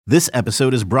This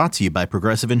episode is brought to you by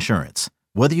Progressive Insurance.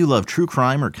 Whether you love true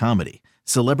crime or comedy,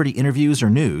 celebrity interviews or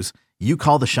news, you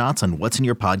call the shots on what's in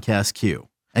your podcast queue.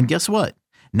 And guess what?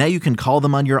 Now you can call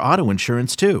them on your auto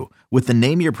insurance too with the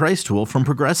Name Your Price tool from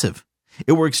Progressive.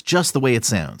 It works just the way it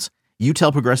sounds. You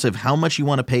tell Progressive how much you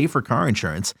want to pay for car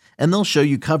insurance, and they'll show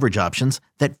you coverage options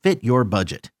that fit your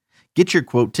budget. Get your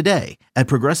quote today at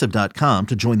Progressive.com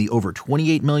to join the over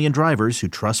 28 million drivers who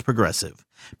trust Progressive.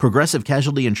 Progressive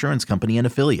Casualty Insurance Company and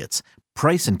Affiliates.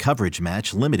 Price and coverage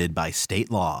match limited by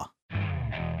state law.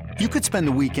 You could spend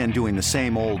the weekend doing the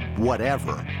same old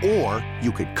whatever, or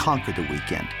you could conquer the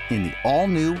weekend in the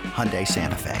all-new Hyundai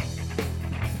Santa Fe.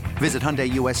 Visit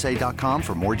HyundaiUSA.com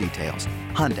for more details.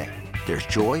 Hyundai, there's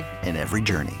joy in every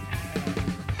journey.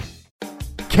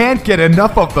 Can't get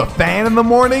enough of the Fan in the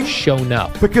morning? Shown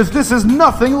up. Because this is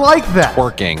nothing like that.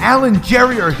 Working. Al and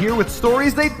Jerry are here with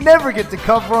stories they'd never get to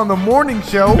cover on the morning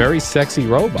show. Very sexy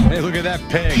robot. Hey, look at that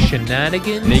pig.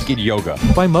 Shenanigans. Naked yoga.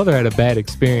 My mother had a bad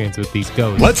experience with these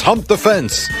ghosts. Let's hump the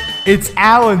fence. It's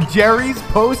Al and Jerry's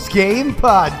post-game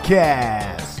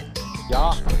podcast. Yeah.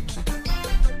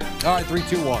 All right, 3,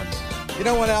 2, 1. You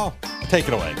know what, Al? Take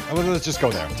it away. Let's just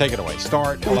go there. Take it away.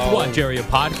 Start. With Hello. what, Jerry? A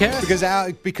podcast?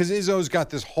 Because Izzo's got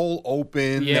this whole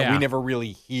open that we never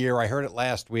really hear. I heard it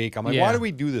last week. I'm like, why do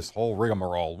we do this whole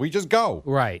rigmarole? We just go.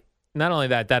 Right. Not only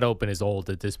that open is old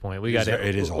at this point.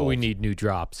 It is old. We need new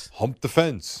drops. Hump the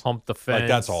fence. Hump the fence. Like,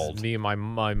 that's old. Me and my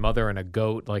mother and a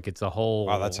goat. Like, it's a whole.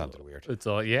 Wow, that sounded weird.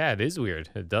 It is weird.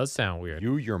 It does sound weird.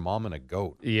 You, your mom, and a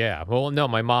goat. Yeah. Well, no,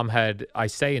 my mom had. I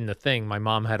say in the thing, my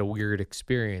mom had a weird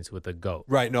experience with a goat.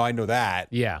 Right. No, I know that.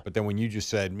 Yeah. But then when you just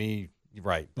said me,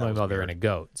 right. My mother and a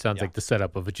goat. Sounds like the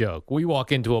setup of a joke. We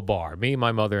walk into a bar, me,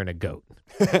 my mother, and a goat.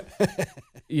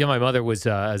 My mother was,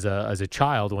 as a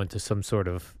child, went to some sort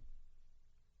of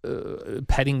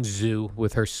petting zoo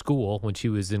with her school when she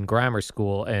was in grammar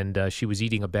school, and she was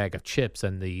eating a bag of chips,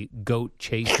 and the goat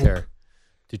chased her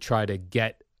to try to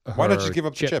get her. Why don't you give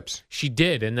up the chips? She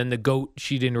did, and then the goat,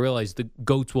 she didn't realize the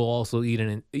goats will also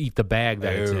eat the bag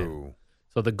that it's in.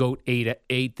 So the goat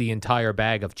ate the entire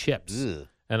bag of chips. Ugh.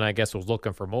 And I guess was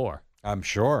looking for more. I'm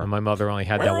sure. And my mother only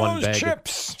had that one bag.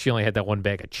 Chips? She only had that one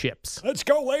bag of chips. Let's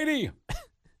go, lady.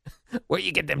 Where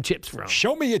you get them chips from?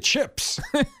 Show me your chips.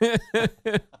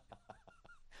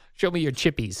 Show me your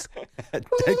chippies.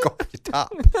 Take off your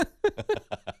top.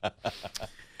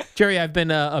 Jerry, I've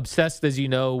been obsessed, as you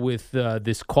know, with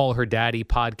this Call Her Daddy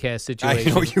podcast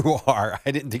situation. I know you are.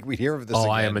 I didn't think we'd hear of this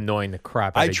again. I am annoying the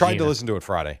crap out of I tried Gina. to listen to it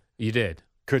Friday. You did?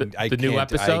 Couldn't. The new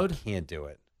episode? I can't do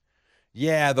it.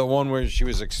 Yeah, the one where she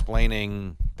was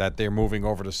explaining that they're moving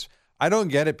over to. I don't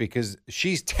get it because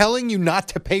she's telling you not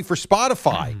to pay for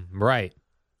Spotify. Right.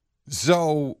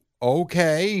 So,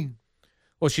 okay.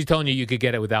 Well, she's telling you could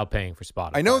get it without paying for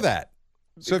Spotify. I know that.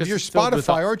 So if you're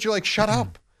Spotify, aren't you like, shut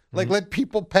up? Like, let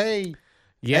people pay.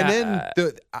 Yeah. And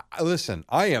then, listen,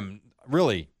 I am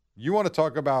really, you want to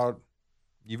talk about,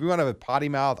 if you want to have a potty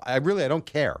mouth, I don't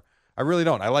care. I really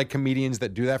don't. I like comedians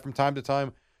that do that from time to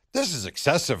time. This is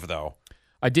excessive, though.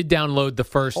 I did download the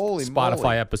first Holy Spotify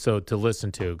moly. episode to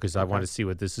listen to because I want to see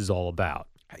what this is all about.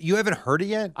 You haven't heard it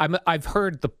yet? I've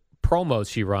heard the promos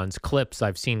she runs, clips.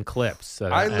 I've seen clips.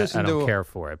 I don't care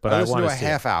for it, but I want to to a see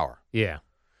half hour. Yeah.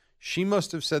 She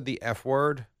must have said the F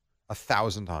word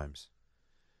 1,000 times.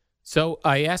 So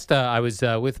I asked. I was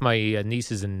with my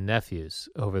nieces and nephews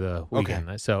over the weekend.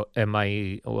 Okay. So and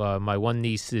my one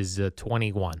niece is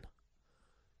 21.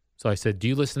 So I said, "Do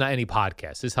you listen to any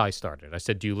podcasts?" This is how I started. I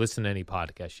said, "Do you listen to any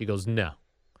podcasts?" She goes, "No."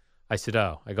 I said,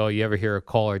 "Oh." I go, "You ever hear a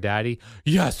Call Her Daddy?"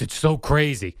 "Yes, it's so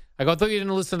crazy." I go, "I thought you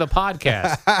didn't listen to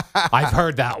podcasts." "I've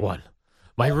heard that one.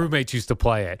 My roommates used to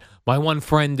play it. My one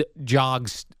friend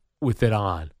jogs with it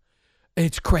on.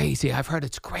 It's crazy. I've heard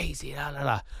it's crazy." La, la,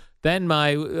 la. Then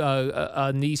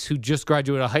my niece who just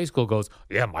graduated high school goes,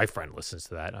 "Yeah, my friend listens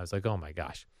to that." And I was like, "Oh my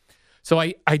gosh." So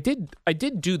I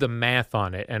did do the math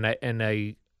on it, and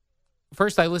I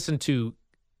first I listened to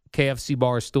KFC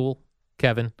Barstool,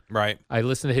 Kevin. Right. I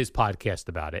listened to his podcast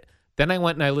about it. Then I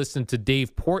went and I listened to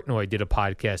Dave Portnoy did a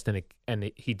podcast,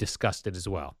 and he discussed it as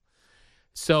well.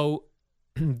 So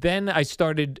then I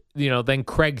started, then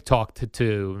Craig talked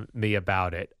to me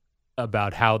about it,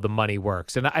 about how the money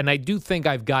works. And I do think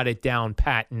I've got it down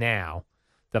pat now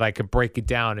that I could break it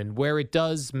down. And where it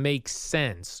does make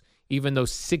sense, even though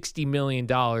 $60 million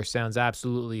sounds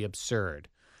absolutely absurd,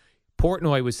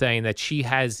 Portnoy was saying that she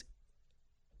has,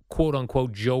 quote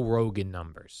unquote, Joe Rogan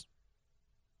numbers.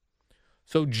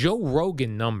 So Joe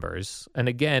Rogan numbers, and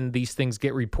again, these things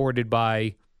get reported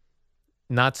by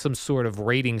not some sort of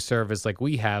rating service like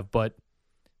we have, but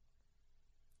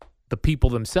the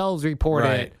people themselves report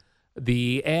Right. it.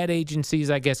 The ad agencies,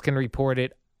 I guess, can report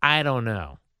it. I don't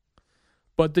know.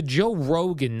 But the Joe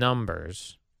Rogan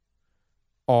numbers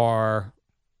are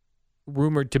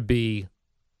rumored to be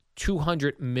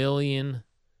 200 million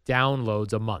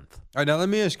downloads a month. All right, now let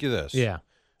me ask you this. Yeah.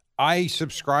 I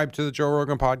subscribe to the Joe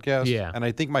Rogan podcast. Yeah. And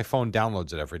I think my phone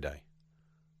downloads it every day.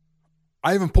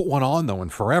 I haven't put one on, though, in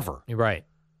forever. You're right.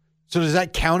 So does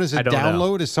that count as a I don't know.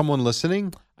 download as someone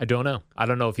listening? I don't know. I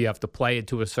don't know if you have to play it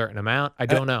to a certain amount. I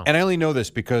don't know. And I only know this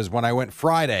because when I went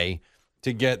Friday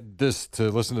to get this, to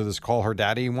listen to this Call Her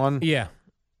Daddy one, Yeah.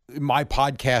 my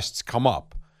podcasts come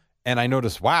up. And I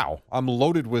noticed, wow, I'm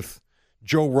loaded with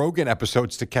Joe Rogan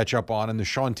episodes to catch up on and the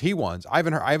Sean T ones. I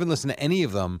haven't listened to any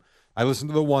of them. I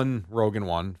listened to the one Rogan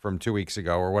one from 2 weeks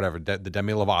ago or whatever, the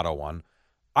Demi Lovato one.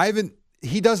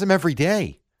 He does them every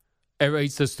day. He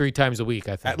says 3 times a week,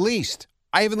 I think. At least.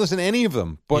 I haven't listened to any of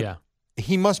them, but yeah.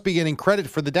 he must be getting credit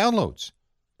for the downloads.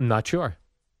 I'm not sure.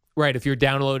 Right. If you're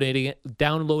downloading it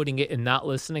and not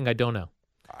listening, I don't know.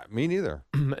 Me neither.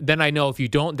 Then I know if you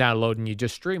don't download and you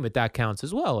just stream it, that counts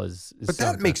as well as But that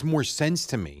something. makes more sense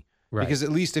to me. Right. Because at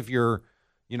least if you're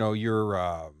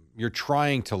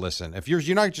trying to listen, if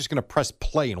you're not just going to press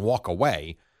play and walk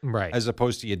away, right. as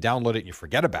opposed to you download it and you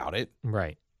forget about it.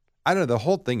 Right. I don't know. The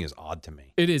whole thing is odd to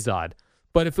me. It is odd.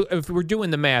 But if we're doing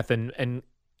the math and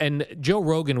Joe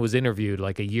Rogan was interviewed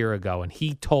like a year ago and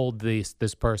he told this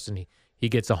person he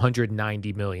gets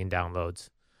 190 million downloads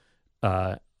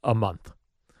a month.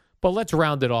 But let's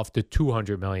round it off to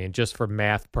 200 million just for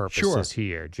math purposes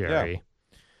here, Jerry.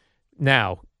 Yeah.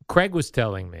 Now, Craig was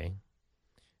telling me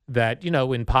that, in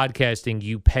podcasting,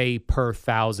 you pay per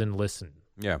 1,000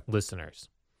 listeners.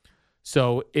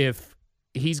 So if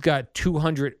he's got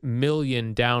 200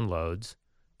 million downloads,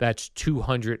 that's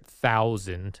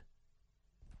 200,000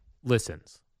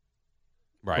 listens.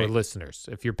 Right. Or listeners.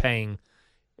 If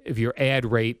your ad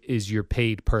rate is you're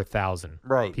paid per 1,000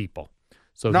 Right. people.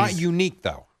 So Not unique,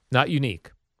 though. Not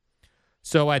unique.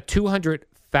 So at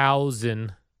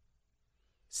 200,000,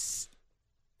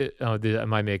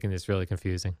 am I making this really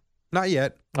confusing? Not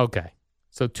yet. Okay.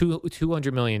 So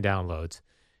 200 million downloads.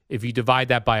 If you divide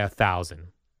that by 1,000,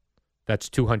 that's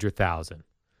 200,000.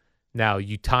 Now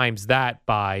you times that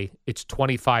by, it's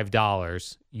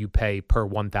 $25 you pay per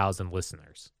 1,000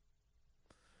 listeners.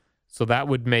 So that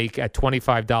would make at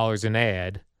 $25 an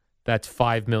ad, that's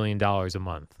 $5 million a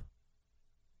month.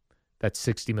 That's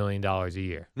 $60 million a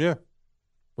year. Yeah.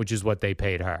 Which is what they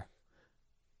paid her.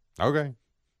 Okay.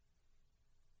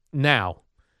 Now,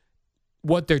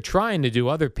 what they're trying to do,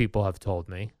 other people have told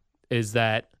me, is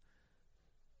that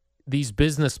these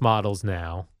business models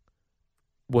now,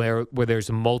 where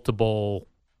there's multiple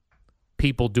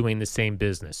people doing the same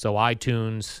business. So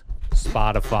iTunes,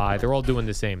 Spotify, they're all doing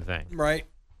the same thing. Right.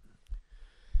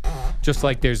 Just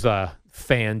like there's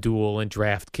FanDuel and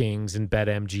DraftKings and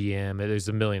BetMGM, there's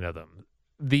a million of them.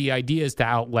 The idea is to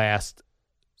outlast,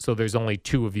 so there's only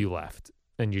 2 of you left,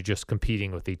 and you're just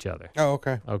competing with each other. Oh,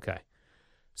 okay. Okay.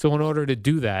 So in order to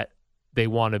do that, they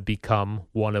want to become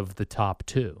one of the top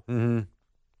 2. Mm-hmm.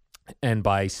 And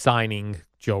by signing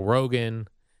Joe Rogan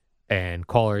and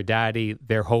Call Her Daddy,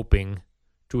 they're hoping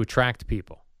to attract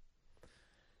people.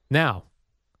 Now,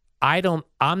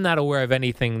 I'm not aware of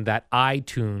anything that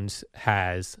iTunes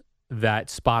has that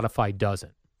Spotify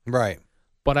doesn't. Right.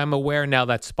 But I'm aware now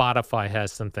that Spotify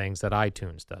has some things that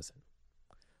iTunes doesn't.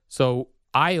 So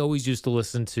I always used to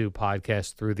listen to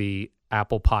podcasts through the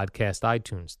Apple Podcast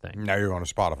iTunes thing. Now you're going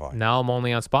to Spotify. Now I'm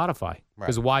only on Spotify.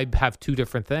 Because why have 2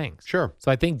 different things? Sure.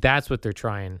 So I think that's what they're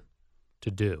trying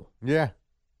to do. Yeah.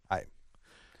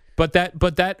 But that,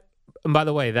 and by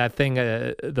the way, that thing,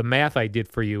 the math I did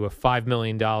for you of $5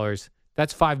 million,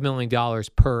 that's $5 million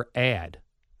per ad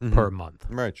per month.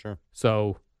 Right, sure.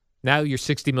 So now you're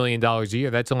 $60 million a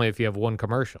year. That's only if you have one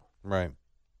commercial. Right.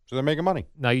 So they're making money.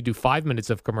 Now you do 5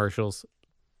 minutes of commercials,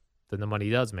 then the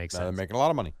money does make Now sense. they're making a lot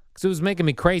of money. Because it was making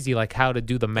me crazy, like how to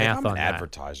do the math I'm on an that.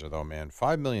 advertiser, though, man.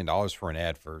 $5 million for an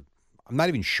ad for, I'm not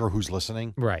even sure who's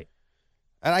listening. Right,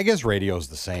 And I guess radio's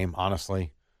the same,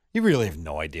 honestly. You really have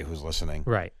no idea who's listening.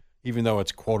 right. Even though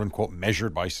it's quote unquote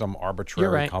measured by some arbitrary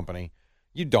You're right. company.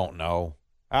 You don't know.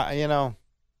 I don't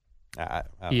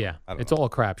Yeah, know. it's all a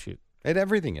crapshoot.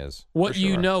 Everything is. What for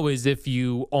you sure. know is if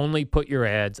you only put your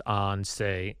ads on,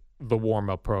 say, the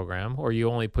warm-up program, or you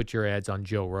only put your ads on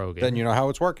Joe Rogan, Then you know how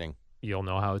it's working. you'll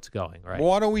know how it's going, right? Well,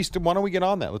 why don't we get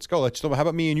on that? Let's go. How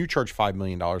about me and you charge $5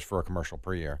 million for a commercial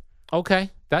per year?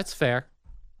 Okay, that's fair.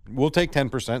 We'll take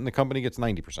 10% and the company gets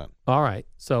 90%. All right,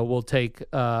 so we'll take.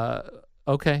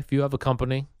 Okay, if you have a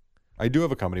company, I do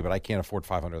have a company, but I can't afford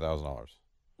 $500,000.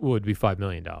 would be $5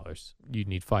 million. You'd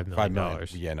need $5 million. $5 million.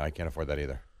 Yeah, no, I can't afford that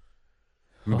either.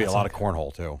 Maybe a lot of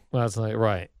cornhole too. Well, that's like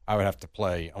right. I would have to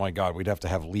play. Oh my God, we'd have to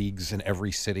have leagues in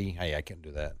every city. Hey, I can't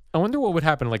do that. I wonder what would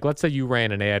happen. Like, let's say you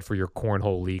ran an ad for your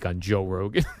cornhole league on Joe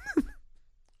Rogan.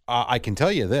 I can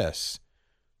tell you this.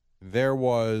 There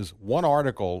was one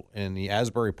article in the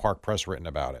Asbury Park Press written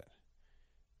about it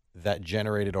that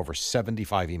generated over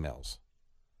 75 emails.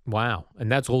 Wow,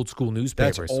 and that's old school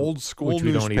newspapers. That's old school which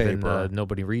we newspaper. Don't even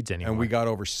nobody reads anymore. And we got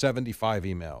over 75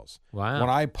 emails. Wow. When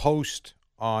I post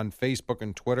on Facebook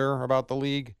and Twitter about the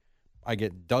league, I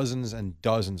get dozens and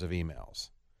dozens of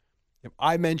emails. If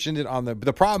I mentioned it on the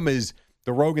problem is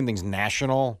the Rogan thing's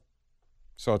national,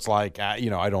 so it's like I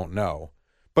don't know.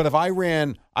 But if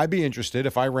I'd be interested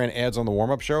if I ran ads on the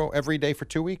warm-up show every day for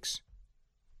 2 weeks.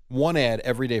 One ad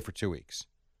every day for 2 weeks.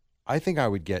 I think I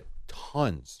would get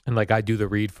tons. And like I do the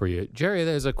read for you. Jerry,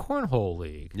 there's a cornhole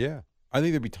league. Yeah. I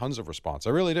think there'd be tons of response.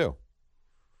 I really do.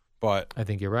 But, I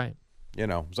think you're right.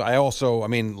 So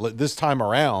this time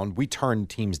around, we turned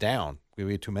teams down.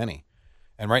 We had too many.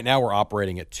 And right now we're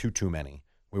operating at too many.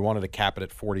 We wanted to cap it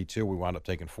at 42. We wound up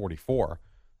taking 44.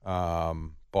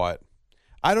 But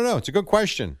I don't know. It's a good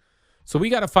question. So we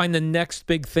got to find the next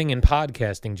big thing in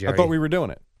podcasting, Jerry. I thought we were doing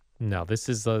it. No, this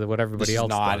is what everybody else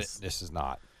does. This is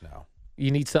not. No. You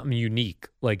need something unique.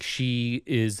 Like she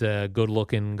is a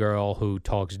good-looking girl who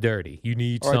talks dirty. You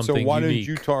need All right, something so why unique. didn't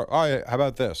you talk? All right, how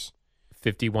about this?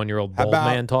 51-year-old bald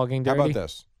man talking dirty? How about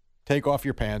this? Take off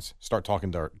your pants. Start talking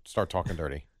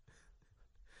dirty.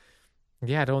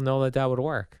 Yeah, I don't know that would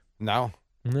work. No.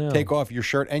 Take off your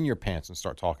shirt and your pants and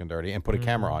start talking dirty and put a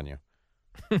camera on you.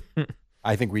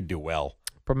 I think we'd do well.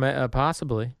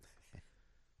 Possibly.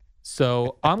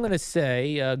 So I'm going to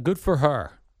say good for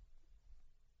her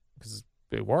because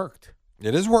it worked.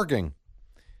 It is working.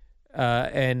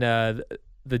 And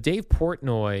the Dave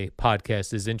Portnoy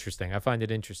podcast is interesting. I find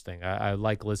it interesting. I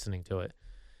like listening to it.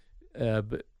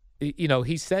 But,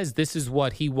 he says this is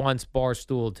what he wants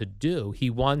Barstool to do. He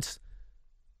wants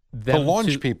them to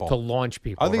launch people. To launch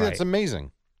people. I think right. that's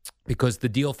amazing. Because the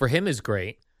deal for him is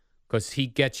great because he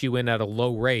gets you in at a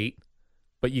low rate,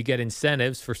 but you get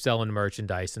incentives for selling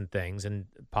merchandise and things and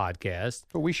podcasts.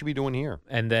 What we should be doing here.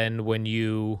 And then when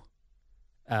you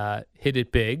hit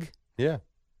it big, yeah,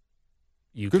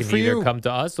 you Good can for either you. come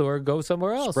to us or go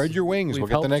somewhere else. Spread your wings. We've We'll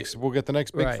get the helped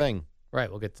next big thing. Right,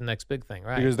 we'll get to the next big thing.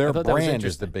 Right, Because their I thought that was brand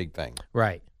is the interesting. big thing.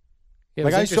 Right. Yeah, it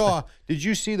Like was I interesting. saw, did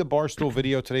you see the Barstool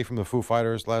video today from the Foo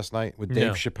Fighters last night with Dave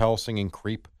No. Chappelle singing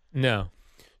Creep? No.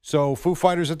 So Foo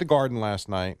Fighters at the Garden last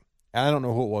night, and I don't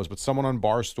know who it was, but someone on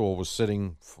Barstool was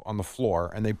sitting on the floor,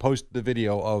 and they posted the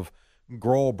video of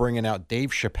Grohl bringing out Dave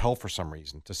Chappelle for some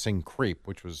reason to sing Creep,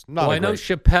 which was not Well, a I know great-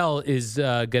 Chappelle is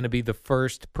going to be the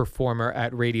first performer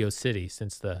at Radio City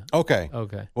since the. Okay.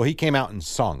 Okay. Well, he came out and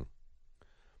sung.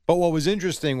 But what was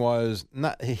interesting was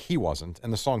he wasn't,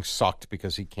 and the song sucked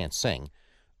because he can't sing.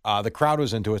 The crowd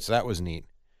was into it, so that was neat.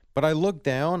 But I looked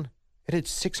down, it had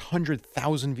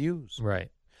 600,000 views. Right.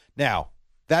 Now,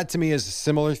 that to me is a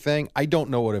similar thing. I don't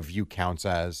know what a view counts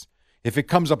as. If it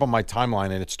comes up on my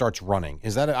timeline and it starts running,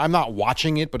 is that I'm not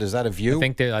watching it, but is that a view? I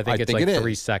think it's like it is.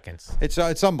 3 seconds.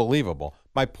 It's unbelievable.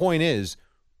 My point is,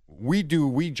 we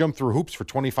jump through hoops for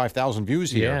 25,000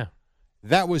 views here. Yeah.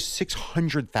 That was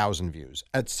 600,000 views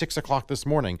at 6 o'clock this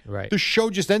morning. Right. The show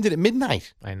just ended at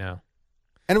midnight, I know.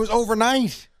 and it was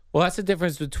overnight. Well, that's the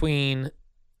difference between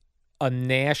a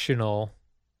national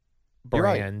You're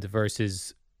right. brand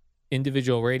versus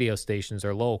individual radio stations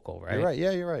or local, right? You're right.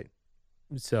 Yeah, you're right.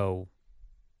 So,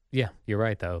 yeah, you're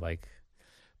right though.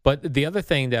 But the other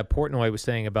thing that Portnoy was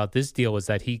saying about this deal was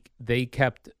that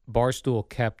Barstool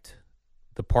kept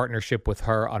the partnership with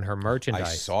her on her merchandise.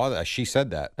 I saw that. She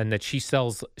said that. And that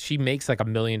she makes like $1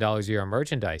 million a year on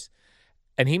merchandise.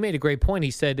 And he made a great point.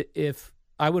 He said, if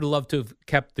I would love to have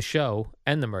kept the show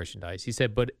and the merchandise, he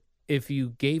said, but if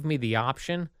you gave me the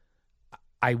option,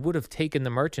 I would have taken the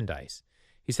merchandise.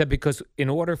 He said, because in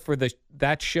order for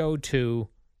that show to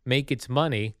make its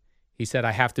money, he said,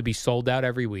 I have to be sold out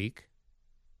every week,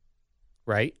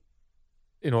 right?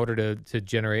 In order to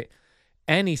generate.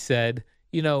 And he said,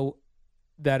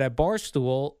 that at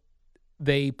Barstool,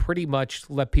 they pretty much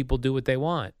let people do what they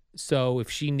want. So if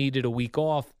she needed a week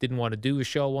off, didn't want to do a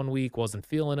show 1 week, wasn't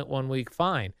feeling it 1 week,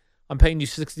 fine. I'm paying you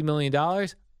 $60 million. I'm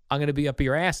going to be up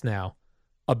your ass now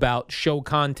about show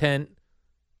content,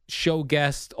 show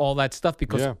guests, all that stuff,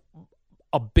 because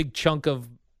a big chunk of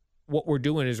what we're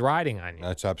doing is riding on you.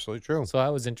 That's absolutely true. So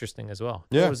that was interesting as well.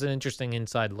 Yeah. It was an interesting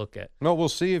inside look at. No, we'll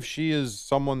see if she is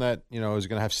someone that, is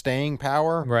going to have staying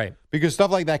power. Right. Because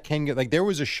stuff like that can get, like there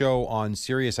was a show on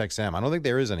Sirius XM. I don't think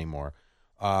there is anymore.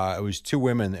 It was two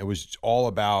women. It was all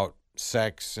about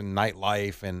sex and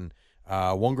nightlife and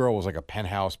One girl was like a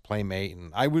Penthouse playmate,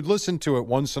 and I would listen to it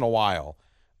once in a while.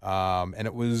 And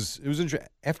it was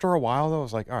after a while though, I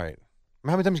was like, all right,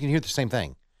 how many times can you hear the same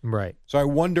thing? Right. So I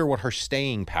wonder what her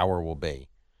staying power will be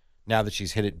now that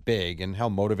she's hit it big, and how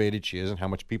motivated she is, and how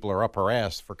much people are up her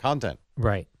ass for content.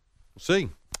 Right. We'll see.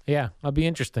 Yeah, it'll be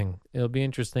interesting. It'll be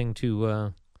interesting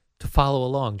to follow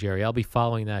along, Jerry. I'll be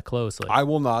following that closely. I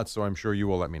will not, so I'm sure you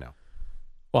will let me know.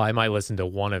 Well, I might listen to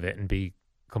one of it and be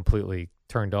completely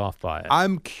turned off by it.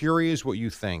 I'm curious what you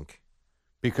think,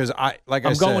 because I'm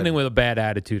going in with a bad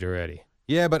attitude already.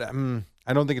 Yeah, but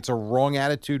I don't think it's a wrong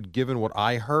attitude given what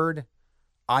I heard.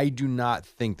 I do not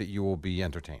think that you will be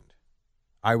entertained.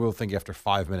 I will think after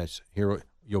 5 minutes,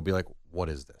 you'll be like, what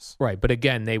is this? Right, but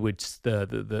again, they would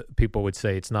the people would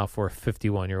say it's not for a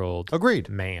 51-year-old Agreed.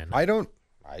 man. I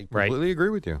completely agree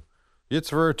with you. It's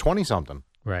for a 20-something.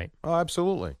 Right. Oh,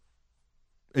 absolutely.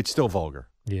 It's still vulgar.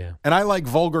 Yeah. And I like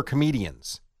vulgar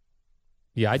comedians.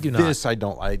 Yeah, I do not. This I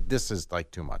don't. This is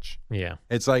like too much. Yeah.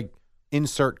 It's like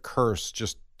insert curse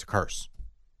just to curse.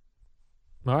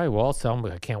 All right. Well,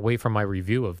 I can't wait for my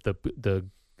review of the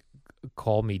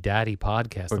Call Me Daddy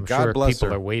podcast. But I'm God sure bless people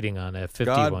her. are waiting on a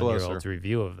God bless 51-year-old's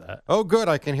review of that. Oh, good.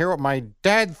 I can hear what my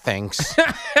dad thinks.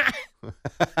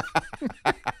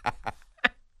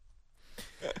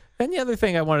 And the other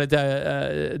thing I wanted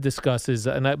to discuss is,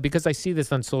 because I see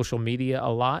this on social media a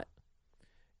lot,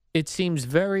 it seems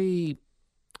very,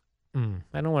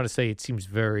 I don't want to say it seems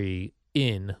very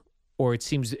in, or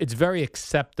it's very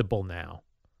acceptable now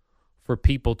for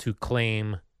people to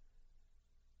claim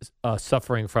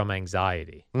suffering from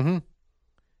anxiety. Mm-hmm.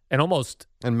 And almost,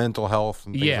 And mental health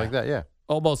and things Yeah. like that. Yeah.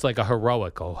 almost like a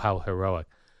heroic, how heroic.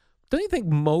 Don't you think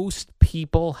most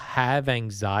people have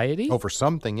anxiety? Oh, for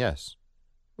something, yes.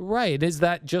 Right. Is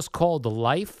that just called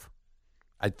life?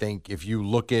 I think if you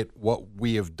look at what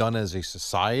we have done as a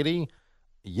society,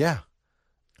 yeah,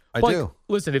 I do.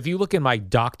 Listen, if you look in my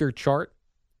doctor chart,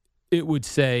 it would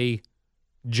say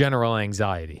general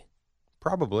anxiety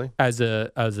Probably. as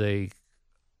a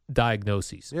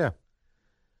diagnosis. Yeah.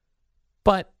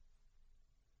 But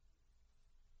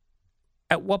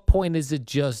at what point is it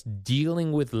just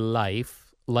dealing with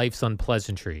life's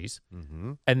unpleasantries,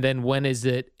 Mm-hmm. and then when is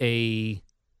it a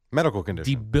Medical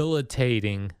condition.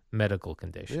 debilitating medical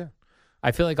condition? Yeah.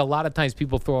 I feel like a lot of times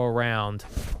people throw around,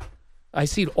 I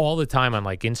see it all the time on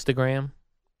like Instagram.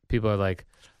 People are like,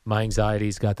 my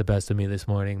anxiety's got the best of me this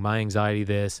morning. My anxiety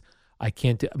this. I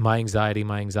can't do my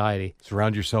anxiety.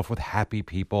 Surround yourself with happy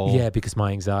people. Yeah, because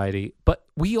my anxiety. But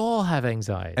we all have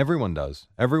anxiety. Everyone does.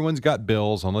 Everyone's got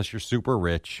bills unless you're super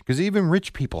rich. Because even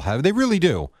rich people have. They really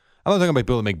do. I'm not talking about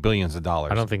people that make billions of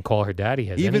dollars. I don't think Call Her Daddy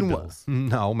has even any bills.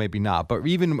 No, maybe not. But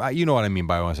even, you know what I mean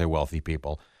by when I say wealthy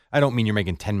people. I don't mean you're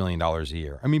making $10 million a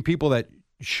year. I mean people that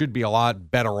should be a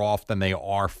lot better off than they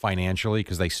are financially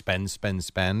because they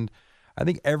spend. I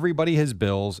think everybody has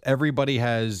bills. Everybody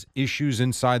has issues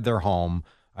inside their home.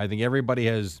 I think everybody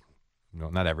has,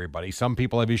 not everybody. Some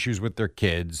people have issues with their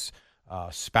kids,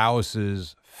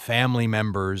 spouses, family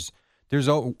members.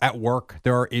 At work,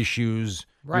 there are issues.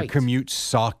 Right. Your commute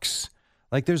sucks.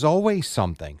 Like there's always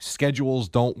something. Schedules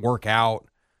don't work out.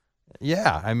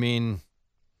 Yeah, I mean,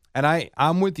 and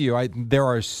I'm with you. There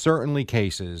are certainly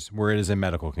cases where it is a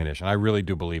medical condition. I really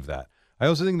do believe that. I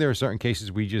also think there are certain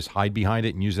cases we just hide behind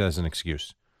it and use it as an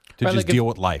excuse to Right, just like deal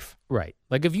with life. Right.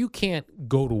 Like if you can't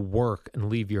go to work and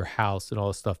leave your house and all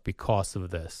this stuff because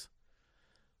of this.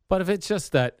 But if it's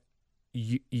just that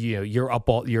you're up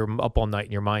all night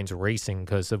and your mind's racing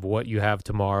because of what you have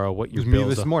tomorrow, what It your was me bills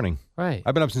this are. morning. Right.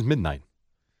 I've been up since midnight.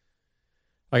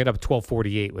 I got up at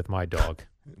 12:48 with my dog.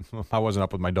 I wasn't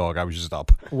up with my dog. I was just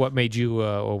up. What made you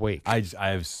awake? I've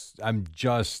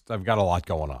got a lot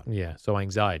going on. Yeah, so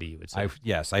anxiety, you would say.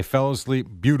 I fell asleep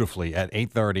beautifully at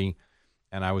 8:30,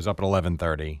 and I was up at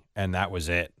 11:30, and that was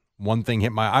it. One thing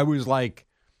hit I was like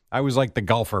the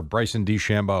golfer Bryson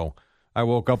DeChambeau. I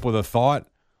woke up with a thought,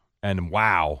 and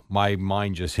wow, my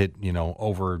mind just hit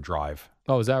overdrive.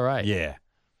 Oh, is that right? Yeah,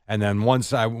 and then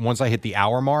once I hit the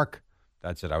hour mark,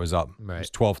 that's it. I was up. Right. It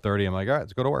was 12:30. I'm like, all right,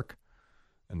 let's go to work,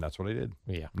 and that's what I did.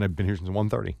 Yeah. And I've been here since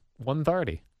 1:30.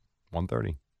 1:30.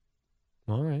 1:30.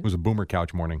 All right. It was a boomer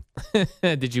couch morning.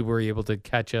 Were you able to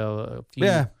catch a few?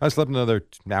 Yeah, I slept another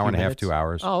hour and a half, minutes? 2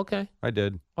 hours. Oh, okay. I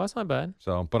did. Oh, that's not bad.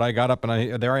 So, but I got up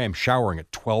and there I am showering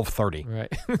at 12:30.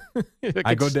 Right.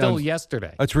 I go It's still down-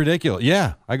 yesterday. That's ridiculous.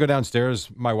 Yeah, I go downstairs.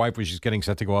 My wife was just getting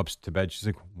set to go up to bed. She's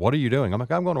like, "What are you doing?" I'm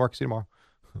like, "I'm going to work. See you tomorrow."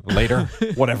 Later,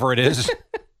 whatever it is.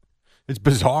 It's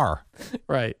bizarre.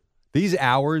 Right. These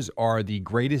hours are the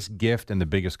greatest gift and the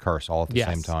biggest curse all at the Yes.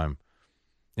 same time.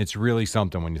 It's really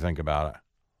something when you think about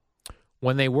it.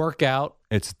 When they work out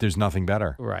There's nothing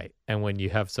better. Right. And when you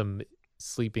have some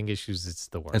sleeping issues, it's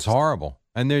the worst. It's horrible.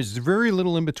 And there's very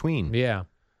little in between. Yeah.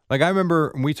 Like I remember,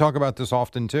 and we talk about this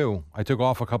often too. I took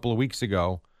off a couple of weeks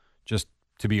ago just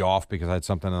to be off because I had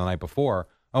something the night before.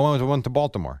 I went to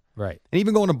Baltimore. Right. And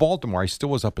even going to Baltimore, I still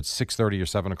was up at 6:30 or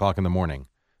 7 o'clock in the morning.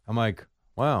 I'm like,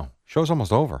 wow, show's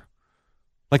almost over.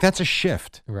 Like that's a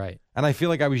shift. Right. And I feel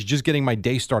like I was just getting my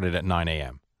day started at 9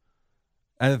 a.m.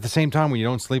 And at the same time, when you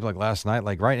don't sleep like last night,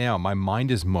 like right now, my mind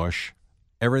is mush.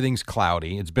 Everything's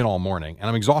cloudy. It's been all morning, and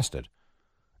I'm exhausted.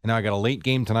 And now I got a late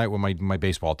game tonight with my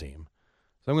baseball team.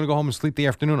 So I'm going to go home and sleep the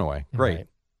afternoon away. Great. Right.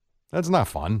 That's not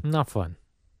fun. Not fun.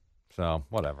 So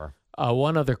whatever.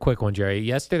 One other quick one, Jerry.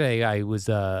 Yesterday, I was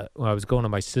when I was going to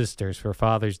my sister's for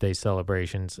Father's Day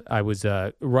celebrations. I was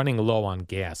running low on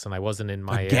gas, and I wasn't in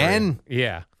my Again? area.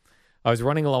 Yeah, I was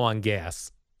running low on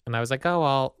gas, and I was like,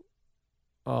 "Oh,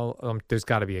 there's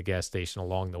got to be a gas station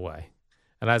along the way."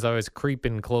 And as I was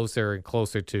creeping closer and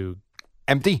closer to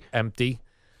Empty?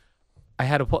 I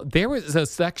had there was a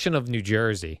section of New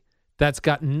Jersey that's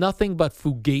got nothing but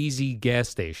Fugazi gas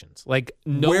stations, like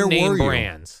no Where name were you?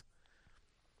 brands.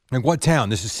 Like what town?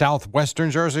 This is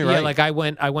southwestern Jersey, right? Yeah, like I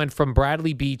went from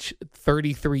Bradley Beach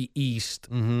 33 East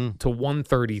to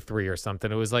 133 or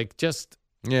something. It was like just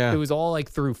Yeah. it was all like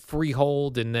through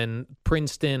Freehold and then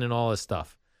Princeton and all this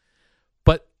stuff.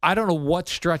 But I don't know what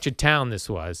stretch of town this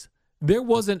was. There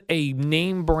wasn't a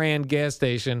name brand gas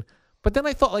station. But then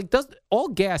I thought, like, all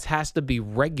gas has to be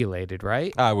regulated,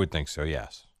 right? I would think so,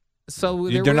 yes. So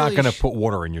They're not going to put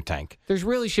water in your tank. There's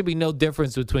really should be no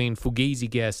difference between Fugazi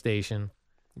gas station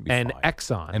and fine.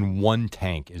 Exxon. And one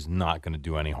tank is not going to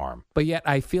do any harm. But yet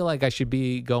I feel like I should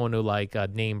be going to like a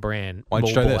name brand Why don't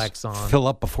you Mobil try this? Exxon. Fill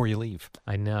up before you leave.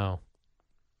 I know.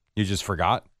 You just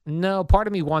forgot? No, part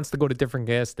of me wants to go to different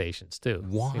gas stations too.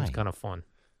 Why? Seems kind of fun.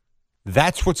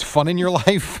 That's what's fun in your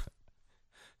life?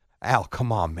 Al,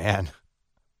 come on, man.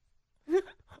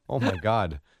 Oh, my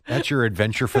God. That's your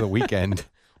adventure for the weekend.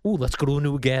 Ooh, let's go to a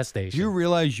new gas station. Do you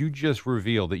realize you just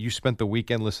revealed that you spent the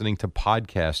weekend listening to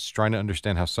podcasts trying to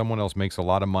understand how someone else makes a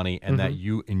lot of money and that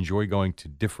you enjoy going to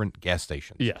different gas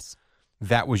stations? Yes.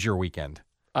 That was your weekend.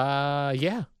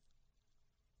 Yeah.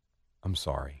 I'm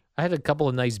sorry. I had a couple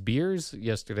of nice beers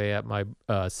yesterday at my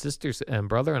sister's and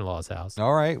brother-in-law's house.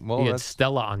 All right. Well, He had that's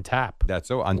Stella on tap.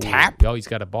 on Ooh. tap? Oh, he's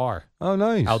got a bar, Oh,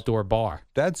 nice. outdoor bar,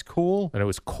 That's cool. and it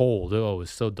was cold. Oh, it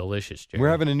was so delicious, Jerry. We're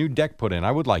having a new deck put in.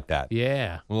 I would like that.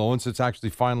 Yeah. Well, once it's actually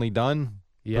finally done,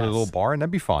 put Yes. a little bar, and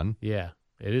that'd be fun. Yeah.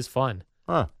 It is fun.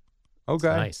 Huh. It's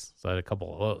Okay. nice. So I had a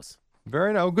couple of those.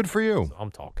 Very nice. Oh, good for you. So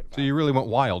I'm talking about. So you really went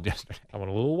wild yesterday. I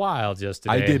went a little wild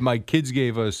yesterday. I did. My kids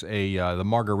gave us the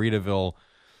Margaritaville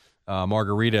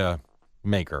margarita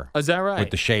maker Is that right? with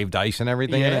the shaved ice and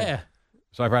everything in it. Yeah.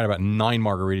 So I had about 9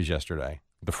 margaritas yesterday.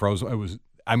 The frozen. It was.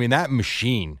 I mean, that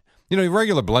machine. You know, the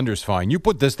regular blender's fine. You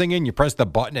put this thing in, you press the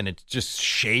button, and it just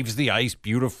shaves the ice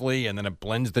beautifully, and then it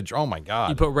blends the. Oh my You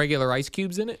God! put regular ice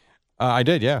cubes in it? I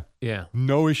did. Yeah. Yeah.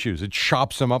 No issues. It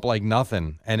chops them up like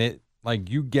nothing, and it like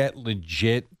you get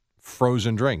legit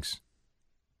frozen drinks.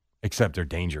 Except they're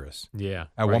dangerous. Yeah.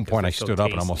 At right, one 'cause point, they're I so stood up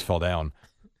and tasty. almost fell down.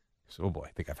 So, oh boy, I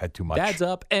think I've had too much. Dad's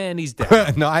up and he's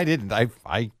down. No, I didn't.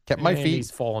 I kept my And feet.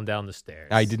 He's falling down the stairs.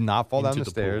 I did not fall down into the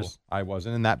the stairs. pool. I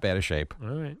wasn't in that bad a shape. All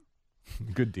right.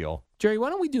 Good deal. Jerry, why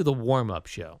don't we do the warm-up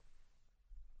show?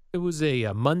 It was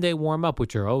a Monday warm-up,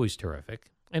 which are always terrific,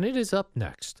 and it is up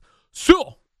next.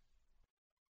 So,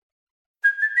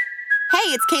 Hey,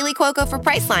 it's Kaylee Cuoco for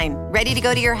Priceline. Ready to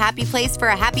go to your happy place for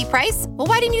a happy price? Well,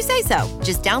 why didn't you say so?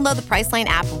 Just download the Priceline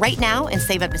app right now and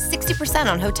save up to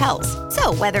 60% on hotels.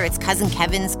 So whether it's Cousin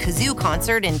Kevin's Kazoo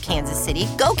Concert in Kansas City,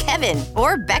 go Kevin,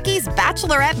 or Becky's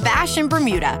Bachelorette Bash in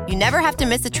Bermuda, you never have to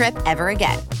miss a trip ever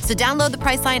again. So download the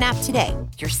Priceline app today.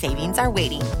 Your savings are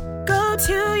waiting. Go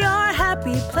to your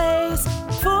happy place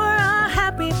for a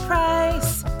happy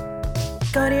price.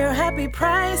 Go to your happy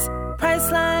price,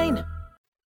 Priceline.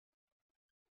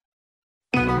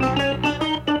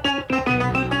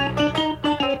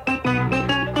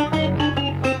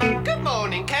 Good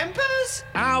morning, campers.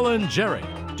 Al and Jerry.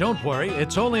 Don't worry,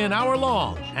 it's only an hour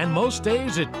long, and most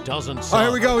days it doesn't suck. All right,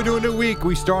 here we go. We do a new week.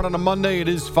 We start on a Monday. It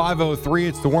is 5:03.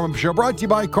 It's the warm-up show brought to you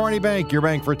by Carney Bank. Your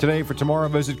bank for today, for tomorrow.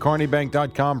 Visit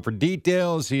carneybank.com for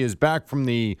details. He is back from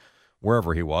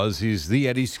wherever he was. He's the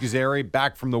Eddie Schizzeri,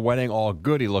 back from the wedding. All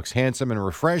good. He looks handsome and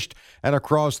refreshed. And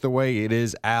across the way, it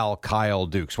is Al Kyle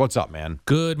Dukes. What's up, man?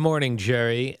 good morning,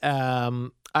 Jerry.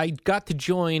 I got to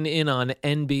join in on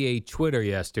NBA Twitter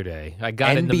yesterday. I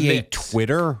got in the NBA mix.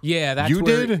 Twitter? Yeah, that's You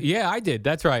where, did? Yeah, I did.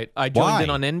 That's right. I joined Why? in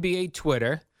on NBA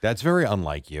Twitter. That's very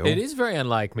unlike you. It is very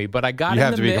unlike me, but I got You in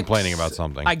have the to be mix. complaining about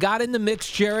something. I got in the mix,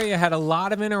 Jerry. I had a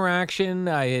lot of interaction.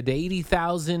 I had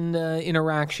 80,000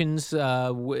 interactions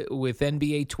with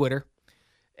NBA Twitter.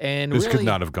 And This really, could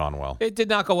not have gone well. It did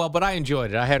not go well, but I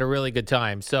enjoyed it. I had a really good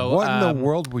time. So What in the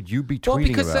world would you be tweeting Well,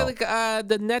 because about?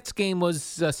 the Nets game was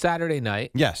Saturday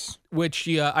night. Yes. Which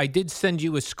I did send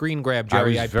you a screen grab,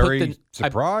 Jerry. I was very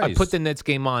surprised. I put the Nets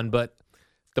game on, but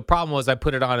the problem was I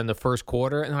put it on in the first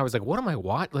quarter, and I was like, "What am I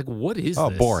watching? Like, what is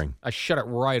this?" Boring. I shut it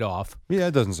right off. Yeah,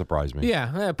 it doesn't surprise me.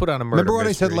 Yeah, I put on a murder Remember what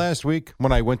mystery. I said last week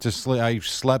when I went to sleep? I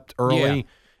slept early Yeah.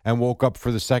 and woke up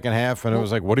for the second half, and it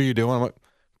was like, "What are you doing?" I'm like,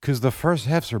 because the first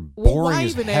halves are Well, boring why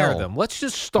as even hell. air them? Let's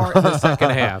just start in the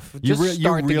second half. You Just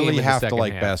start the game really in the have to second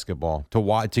like half. basketball to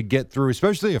watch, to get through,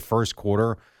 especially a first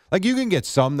quarter. Like you can get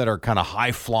some that are kind of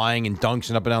high flying and dunks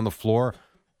and up and down the floor.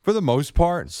 For the most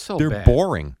part, So they're bad.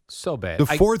 boring. So bad. The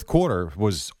fourth quarter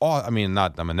was, I'm a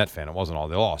Net fan. It wasn't all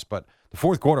they lost, but the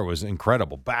fourth quarter was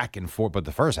incredible, back and forth. But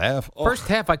the first half, First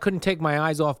half, I couldn't take my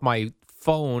eyes off my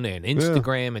phone and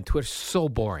Instagram and Twitter. So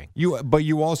boring. But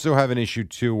you also have an issue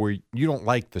too where you don't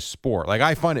like the sport. Like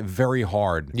I find it very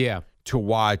hard Yeah. to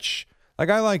watch.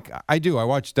 Like I do. I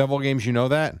watch Devil games. You know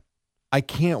that. I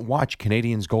can't watch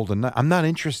Canadians Golden Knights. I'm not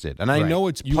interested, and I Right. know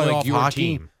it's You playoff like your hocky.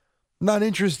 team. Not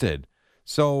interested.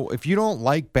 So if you don't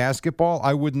like basketball,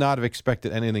 I would not have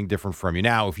expected anything different from you.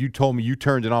 Now, if you told me you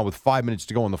turned it on with 5 minutes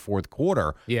to go in the fourth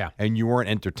quarter, Yeah. and you weren't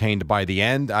entertained by the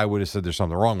end, I would have said there's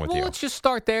something wrong with Well, you. let's just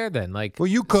start there then. Like, Well,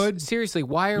 you could. seriously.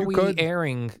 Why are You we could.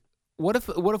 airing? What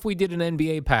if we did an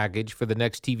NBA package for the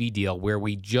next TV deal where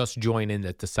we just join in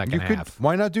at the second You could. half?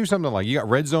 Why not do something like you got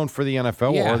Red Zone for the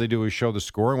NFL? Yeah. All they do is show the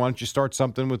score. Why don't you start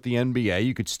something with the NBA?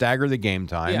 You could stagger the game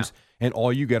times, and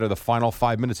all you get are the final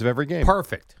 5 minutes of every game.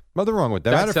 Perfect. Nothing wrong with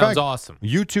that. That Matter of sounds fact, awesome.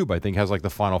 YouTube, I think, has like the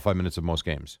final 5 minutes of most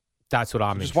games. That's what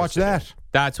I'm Just interested watch in. that.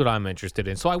 That's what I'm interested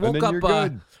in. So I woke then up. you're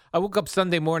good. I woke up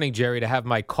Sunday morning, Jerry, to have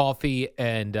my coffee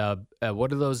and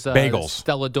what are those Bagels.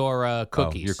 Stelladora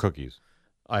cookies? Oh, your cookies.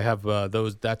 I have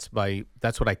those. That's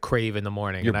what I crave in the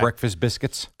morning. Your And breakfast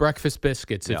biscuits. breakfast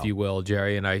biscuits, if Yeah. you will,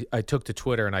 Jerry. And I took to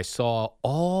Twitter and I saw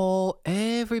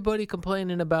everybody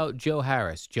complaining about Joe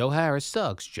Harris. Joe Harris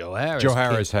sucks. Joe Harris. Joe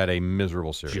Harris had a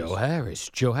miserable series. Joe Harris.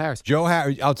 Joe Harris. Joe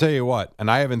Harris. I'll tell you what, and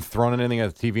I haven't thrown anything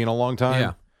at the TV in a long time.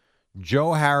 Yeah.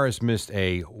 Joe Harris missed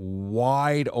a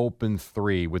wide open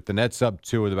three with the Nets up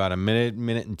 2 with about a minute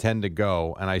and 10 to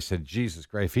go, and I said, Jesus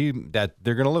Christ,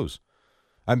 they're going to lose.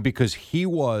 Because he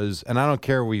was, and I don't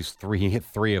care if he hit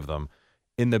 3 of them.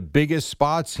 In the biggest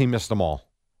spots, he missed them all.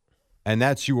 And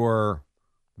that's your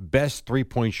best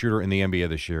 3-point shooter in the NBA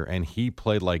this year, and he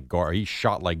played he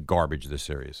shot like garbage this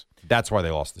series. That's why they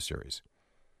lost the series.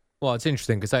 Well, it's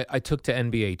interesting because I took to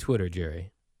NBA Twitter,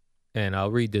 Jerry, and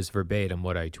I'll read this verbatim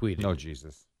what I tweeted. Oh,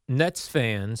 Jesus. Nets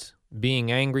fans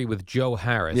being angry with Joe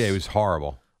Harris Yeah, it was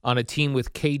horrible. on a team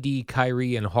with KD,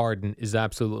 Kyrie, and Harden is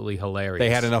absolutely hilarious. They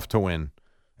had enough to win,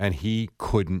 and he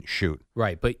couldn't shoot.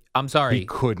 Right, but I'm sorry. He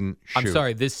couldn't shoot. I'm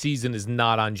sorry. This season is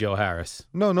not on Joe Harris.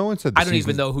 No one said I don't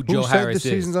even know who Joe said Harris the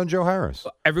is. season's on Joe Harris?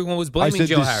 Everyone was I blaming said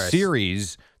Joe the Harris.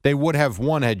 series, they would have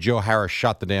won had Joe Harris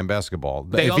shot the damn basketball.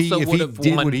 They if also he would have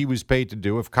did won- what he was paid to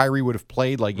do, if Kyrie would have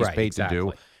played like he's Right, paid to do,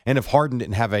 exactly. and if Harden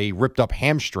didn't have a ripped-up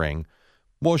hamstring,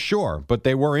 well, sure, but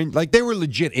they were they were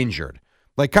legit injured.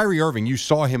 Like Kyrie Irving, you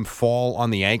saw him fall on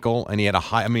the ankle, and he had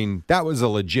that was a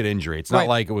legit injury. It's not Right.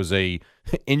 like it was a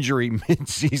injury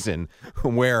mid-season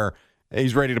where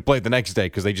he's ready to play the next day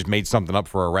because they just made something up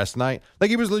for a rest night. Like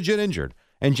he was legit injured.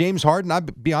 And James Harden, I'll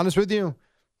be honest with you,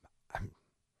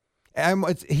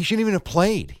 he shouldn't even have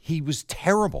played. He was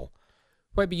terrible.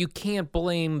 Right, but you can't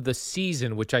blame the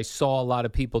season, which I saw a lot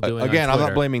of people doing. Again, on I'm not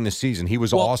Twitter. blaming the season. He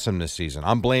was Well- awesome this season.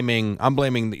 I'm blaming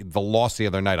the loss the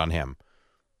other night on him.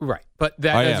 Right, but I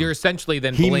that am. you're essentially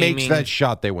then He blaming. makes that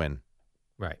shot, they win.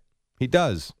 Right. He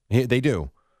does. They do.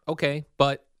 Okay,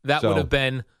 but that So- would have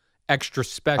been extra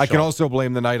special. I can also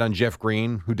blame the night on Jeff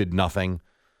Green, who did nothing.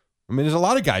 I mean, there's a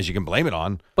lot of guys you can blame it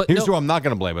on. But Here's no- who I'm not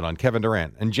going to blame it on: Kevin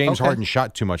Durant. And James Okay. Harden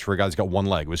shot too much for a guy that's got one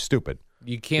leg. It was stupid.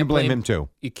 You You can't blame him too.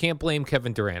 You can't blame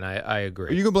Kevin Durant. I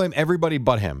agree. You can blame everybody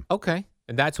but him. Okay,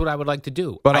 and that's what I would like to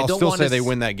do. But I I'll don't still wanna say they s-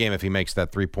 win that game if he makes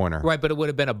that 3-pointer. Right, but it would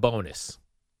have been a bonus.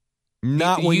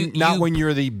 Not You- when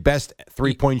you're the best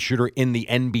 3-point shooter in the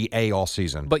NBA all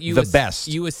season. But you the best.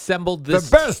 You assembled this.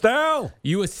 the best, Al.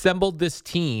 You assembled this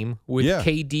team with Yeah.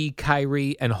 KD,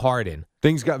 Kyrie, and Harden.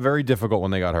 Things got very difficult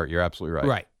when they got hurt. You're absolutely right.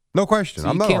 Right. No question. So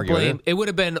I'm you not can't arguing. blame. It would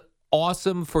have been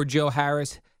awesome for Joe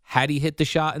Harris had he hit the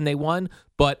shot and they won.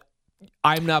 But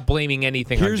I'm not blaming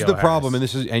anything on Here's Joe the problem,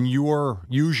 Harris. and you're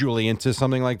usually into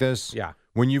something like this. Yeah.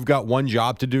 When you've got one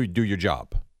job to do your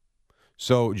job.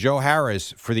 So Joe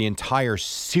Harris, for the entire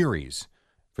series,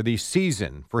 for the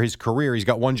season, for his career, he's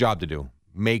got one job to do.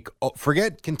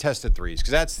 Forget contested threes,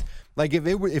 because that's like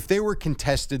if they were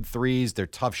contested threes, they're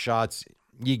tough shots.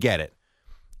 You get it.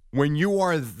 When you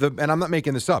are and I'm not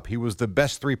making this up, he was the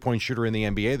best 3-point shooter in the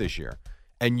NBA this year,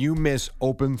 and you miss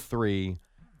open three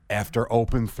after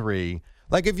open three.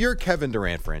 Like if you're Kevin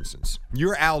Durant, for instance,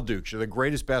 you're Al Dukes, you're the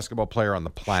greatest basketball player on the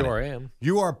planet. Sure am.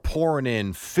 You are pouring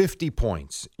in 50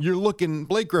 points. You're looking,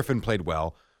 Blake Griffin played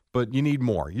well, but you need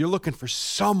more. You're looking for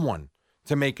someone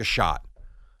to make a shot.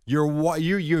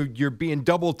 You're being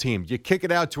double teamed. You kick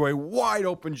it out to a wide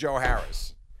open Joe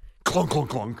Harris. Clunk, clunk,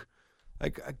 clunk.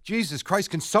 Like, Jesus Christ,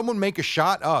 can someone make a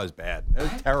shot? Oh, it's bad. It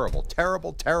was terrible,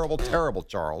 terrible, terrible, terrible,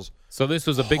 Charles. So this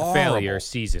was a big Horrible. failure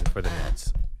season for the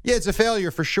Nets. Yeah, it's a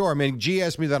failure for sure. I mean, G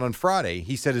asked me that on Friday.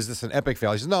 He said, is this an epic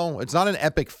fail? He said, no, it's not an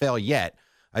epic fail yet.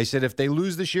 I said, if they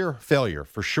lose this year, failure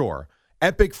for sure.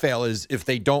 Epic fail is if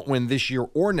they don't win this year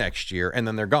or next year, and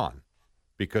then they're gone.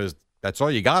 Because that's all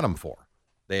you got them for.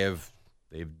 They've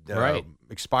Right.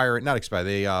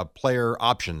 player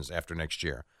options after next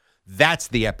year. That's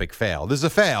the epic fail. This is a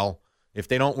fail if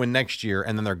they don't win next year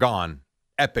and then they're gone.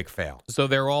 Epic fail. So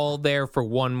they're all there for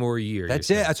one more year. That's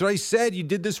you're it. saying. That's what I said. You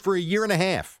did this for a year and a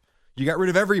half. You got rid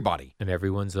of everybody. And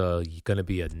everyone's going to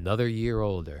be another year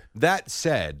older. That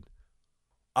said,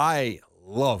 I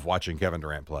love watching Kevin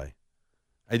Durant play.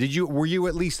 Were you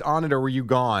at least on it, or were you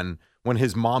gone when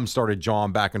his mom started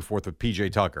jawing back and forth with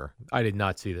PJ Tucker? I did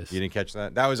not see this. You didn't catch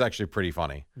that? That was actually pretty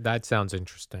funny. That sounds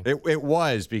interesting. It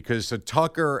was, because so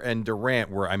Tucker and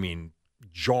Durant were,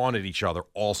 jawing at each other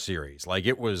all series. Like,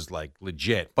 it was like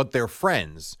legit, but they're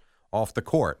friends off the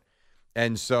court.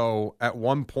 And so at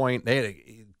one point,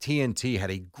 TNT had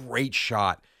a great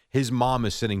shot. His mom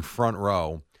is sitting front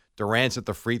row. Durant's at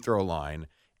the free throw line,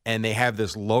 and they have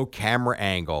this low camera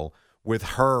angle with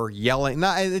her yelling.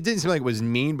 No, it didn't seem like it was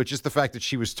mean, but just the fact that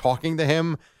she was talking to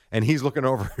him and he's looking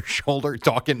over her shoulder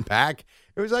talking back.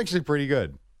 It was actually pretty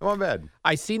good. Not bad.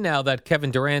 I see now that Kevin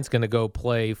Durant's going to go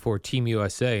play for Team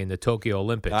USA in the Tokyo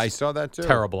Olympics. I saw that too.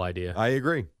 Terrible idea. I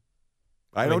agree.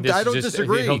 I mean, don't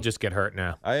disagree. He'll just get hurt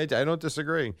now. I don't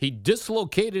disagree. He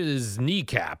dislocated his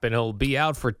kneecap, and he'll be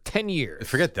out for 10 years.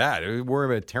 Forget that.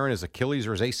 Worry about tearing his Achilles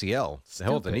or his ACL. The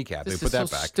hell with the kneecap. This They put that is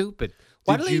so back. stupid.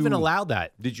 Why do they even allow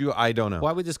that? Did you? I don't know.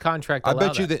 Why would this contract I allow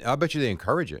bet you. that? I bet you they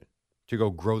encourage it to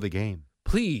go grow the game.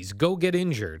 Please, go get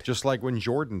injured. Just like when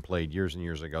Jordan played years and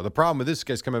years ago. The problem with this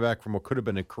guy's coming back from what could have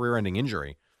been a career-ending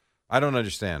injury. I don't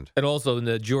understand. And also in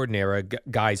the Jordan era,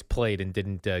 guys played and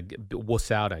didn't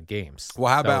wuss out at games.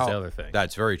 Well, how That was about the other thing?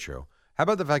 That's very true. How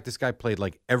about the fact this guy played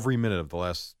like every minute of the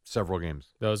last several games?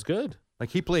 That was good. Like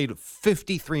he played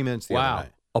 53 minutes the other Wow.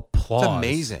 night. Applause. It's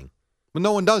amazing. But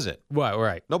no one does it.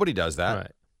 Right. Nobody does that.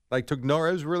 Right. Like it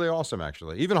was really awesome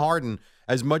actually. Even Harden,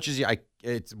 as much as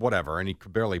it's whatever, and he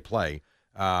could barely play.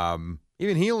 Even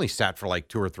he only sat for like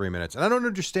 2 or 3 minutes, and I don't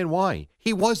understand why.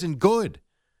 He wasn't good.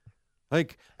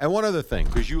 Like, and one other thing,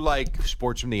 because you like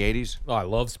sports from the 80s. Oh, I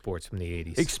love sports from the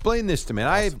 80s. Explain this to me.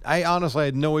 And I honestly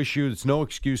had no issues, no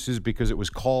excuses, because it was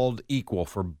called equal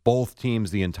for both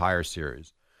teams the entire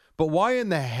series. But why in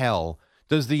the hell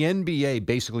does the NBA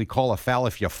basically call a foul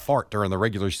if you fart during the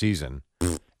regular season?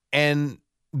 And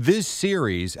this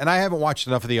series, and I haven't watched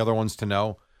enough of the other ones to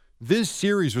know, this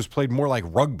series was played more like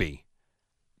rugby.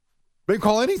 They didn't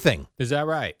call anything. Is that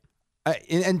right?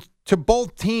 And to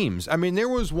both teams. I mean, there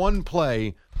was one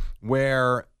play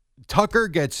where Tucker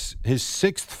gets his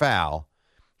 6th foul.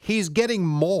 He's getting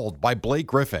mauled by Blake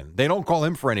Griffin. They don't call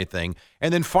him for anything.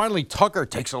 And then finally Tucker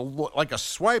takes a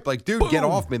swipe, like, dude, get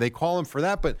off me. They call him for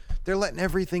that, but they're letting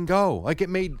everything go. Like, it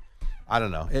made, I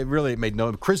don't know. It made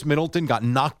no. Chris Middleton got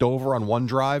knocked over on one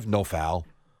drive, no foul.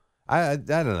 I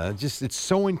don't know. It's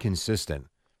so inconsistent.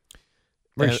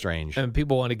 Very strange. And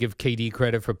people want to give KD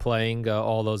credit for playing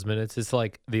all those minutes. It's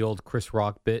like the old Chris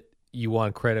Rock bit. You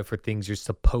want credit for things you're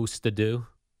supposed to do.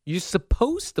 You're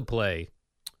supposed to play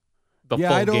the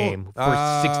full game for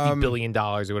 $60 billion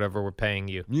or whatever we're paying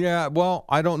you. Yeah, well,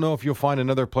 I don't know if you'll find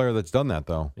another player that's done that,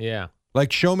 though. Yeah.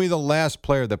 Like, show me the last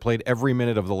player that played every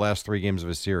minute of the last 3 games of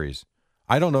a series.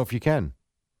 I don't know if you can.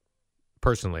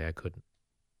 Personally, I couldn't.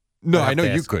 No, I'd I know have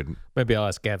to you ask. couldn't. Maybe I'll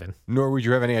ask Kevin. Nor would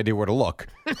you have any idea where to look.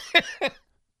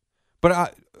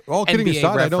 But all kidding NBA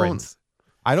aside, reference.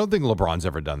 I don't think LeBron's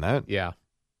ever done that. Yeah.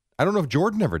 I don't know if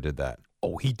Jordan ever did that.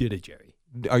 Oh, he did it, Jerry.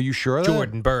 Are you sure of that?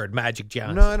 Jordan, Bird, Magic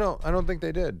Johnson. No, I don't think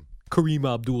they did. Kareem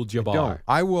Don't. Abdul-Jabbar.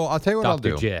 I'll tell you what I'll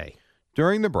Dr. do. J.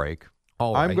 During the break,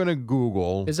 All I'm right. going to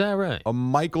Google Is that right? a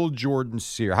Michael Jordan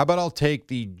series. How about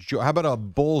how about a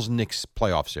Bulls-Knicks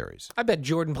playoff series? I bet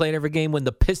Jordan played every game when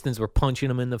the Pistons were punching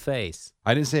him in the face.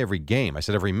 I didn't say every game. I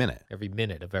said every minute. Every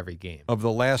minute of every game. Of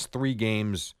the last 3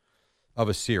 games of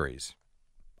a series.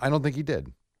 I don't think he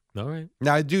did. All right.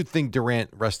 Now, I do think Durant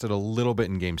rested a little bit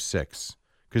in Game 6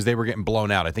 because they were getting blown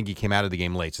out. I think he came out of the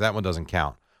game late, so that one doesn't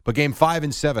count. But Game 5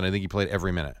 and 7, I think he played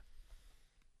every minute.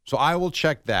 So I will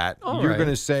check that. All You're right. going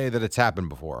to say that it's happened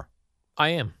before. I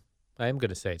am going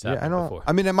to say it's happened I don't. before.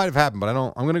 I mean, it might have happened, but I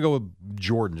don't. I'm going to go with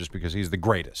Jordan just because he's the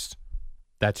greatest.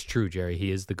 That's true, Jerry.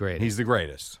 He is the greatest. He's the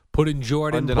greatest. Put in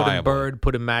Jordan, put in Undeniably. Bird,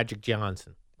 put in Magic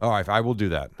Johnson. All right, I will do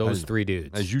that. Those as, 3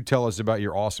 dudes. As you tell us about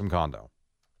your awesome condo.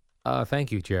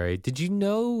 Thank you, Jerry. Did you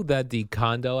know that the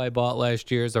condo I bought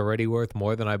last year is already worth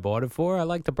more than I bought it for? I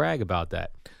like to brag about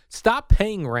that. Stop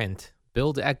paying rent.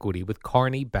 Build equity with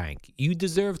Kearney Bank. You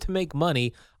deserve to make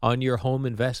money on your home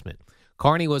investment.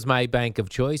 Kearney was my bank of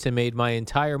choice and made my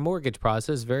entire mortgage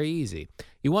process very easy.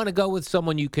 You want to go with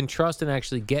someone you can trust and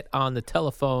actually get on the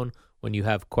telephone when you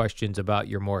have questions about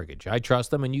your mortgage. I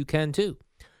trust them and you can too.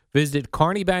 Visit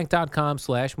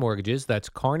kearneybank.com/mortgages. That's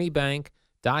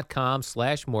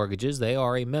kearneybank.com/mortgages. They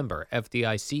are a member,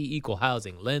 FDIC, equal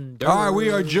housing lender. All right, we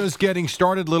are just getting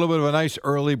started. A little bit of a nice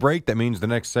early break. That means the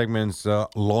next segment's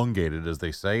elongated, as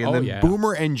they say. And then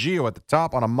Boomer and Gio at the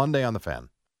top on a Monday on the Fan.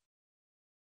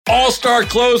 All-star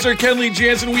closer Kenley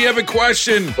Jansen, we have a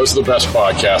question. What's the best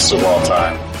podcast of all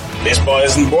time? Baseball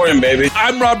isn't boring, baby.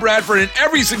 I'm Rob Bradford, and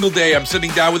every single day I'm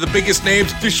sitting down with the biggest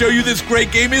names to show you this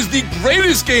great game is the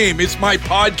greatest game. It's my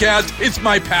podcast. It's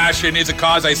my passion. It's a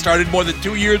cause I started more than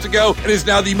 2 years ago and is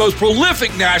now the most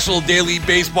prolific national daily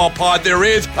baseball pod there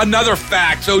is. Another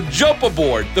fact, so jump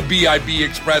aboard the BIB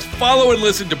Express. Follow and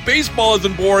listen to Baseball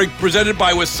Isn't Boring, presented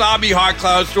by Wasabi Hot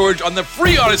Cloud Storage on the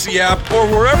free Odyssey app or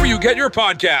wherever you get your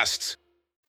podcasts.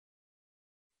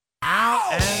 Al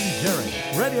and Jerry.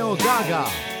 Radio Gaga.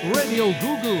 Radio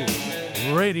Goo Goo.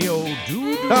 Radio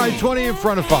Doo Doo. All right, 20 in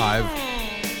front of 5.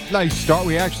 Nice start.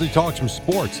 We actually talked some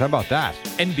sports. How about that?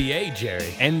 NBA,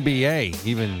 Jerry. NBA,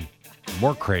 even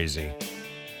more crazy.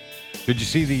 Did you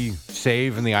see the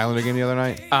save in the Islander game the other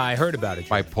night? I heard about it,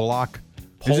 By Jerry. Pollock.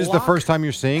 Is this the Pollock? first time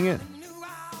you're seeing it?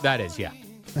 That is, yeah.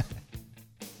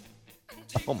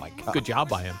 Oh, my God. Good job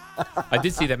by him. I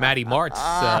did see that Matty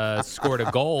Martz scored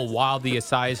a goal while the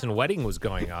Esiason wedding was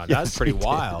going on. That was pretty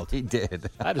wild. He did.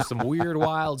 That is some weird,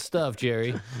 wild stuff,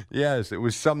 Jerry. Yes, it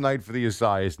was some night for the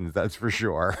Esiasons, that's for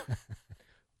sure.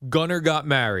 Gunnar got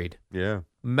married. Yeah.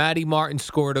 Matty Martin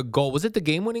scored a goal. Was it the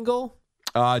game-winning goal?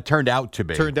 It turned out to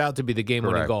be. Turned out to be the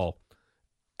game-winning Correct. goal.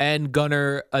 And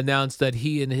Gunnar announced that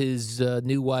he and his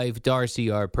new wife,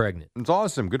 Darcy, are pregnant. It's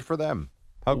awesome. Good for them.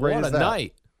 How great What is a that?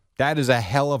 night. That is a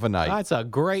hell of a night. That's a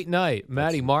great night.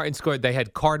 Matty Martin scored. They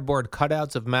had cardboard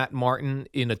cutouts of Matt Martin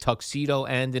in a tuxedo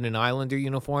and in an Islander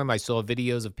uniform. I saw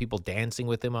videos of people dancing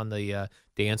with him on the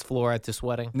dance floor at this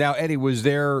wedding. Now, Eddie, was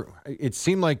there, it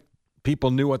seemed like people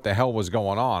knew what the hell was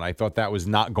going on. I thought that was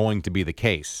not going to be the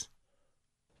case.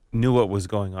 Knew what was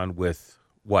going on with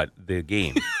what? The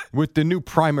game. With the new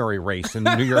primary race in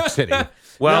New York City.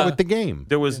 Well, No, with the game.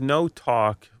 There was no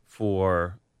talk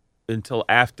until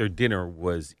after dinner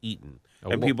was eaten.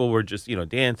 And people were just,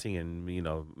 dancing and,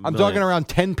 I'm talking around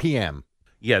 10 p.m.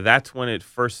 Yeah, that's when it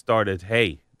first started.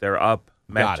 Hey, they're up.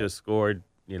 Matt Got it. just scored,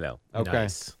 Okay.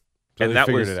 Nice. So And they that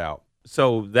figured was- it out.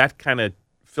 So that kind of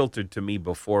filtered to me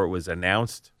before it was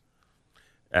announced.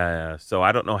 So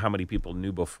I don't know how many people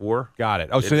knew before. Got it.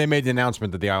 Oh, so they made the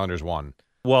announcement that the Islanders won.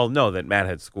 Well, no, that Matt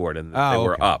had scored and they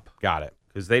were okay. up. Got it.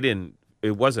 Because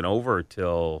it wasn't over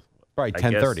till Probably I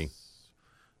 10:30. guess,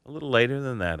 a little later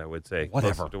than that, I would say.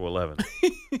 Whatever. Closer to 11.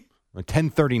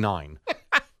 10:39.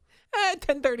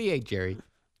 10:38, Jerry.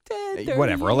 10:38.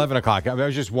 Whatever. 11 o'clock. I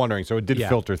was just wondering. So it did Yeah.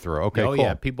 filter through. Okay, Oh cool.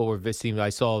 yeah, people were visiting. I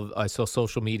saw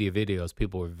social media videos.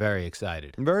 People were very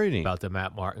excited Very neat. about the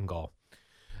Matt Martin goal.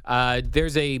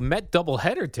 There's a Met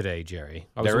doubleheader today, Jerry.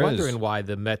 I was There is. wondering why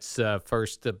the Mets'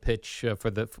 first pitch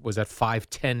was at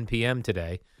 5:10 p.m.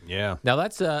 today. Yeah. Now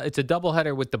it's a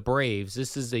doubleheader with the Braves.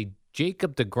 This is a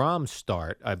Jacob deGrom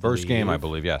start. I believe. First game, I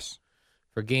believe, yes.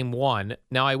 For game one.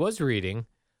 Now I was reading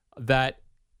that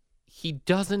he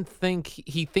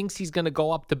thinks he's going to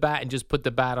go up to bat and just put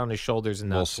the bat on his shoulders and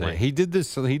not We'll see. swing. He did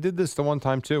this the one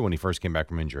time too when he first came back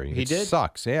from injury. He It did?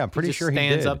 sucks. Yeah, I'm pretty just sure he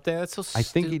stands did. up there. That's so I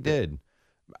think he stupid. did.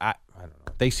 I don't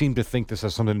know. They seem to think this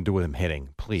has something to do with him hitting.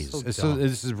 Please. So This dumb.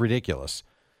 is ridiculous.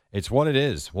 It's what it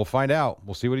is. We'll find out.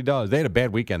 We'll see what he does. They had a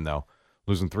bad weekend, though.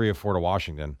 losing 3 of 4 to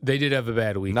Washington. They did have a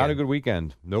bad weekend. Not a good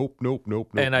weekend. Nope.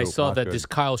 And I saw not that good. this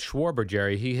Kyle Schwarber,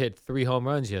 Jerry, he hit 3 home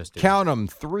runs yesterday. Count them,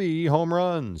 3 home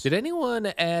runs. Did anyone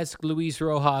ask Luis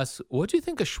Rojas, what do you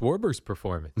think of Schwarber's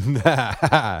performance?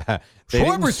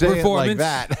 Schwarber's performance. like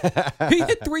that. He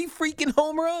hit 3 freaking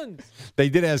home runs. They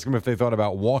did ask him if they thought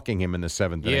about walking him in the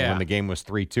 7th inning when the game was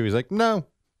 3-2. He's like, no,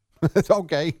 it's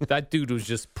okay. That dude was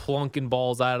just plunking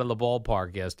balls out of the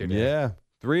ballpark yesterday. Yeah,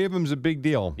 3 of them's a big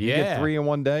deal. You get 3 in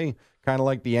one day, kind of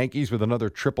like the Yankees with another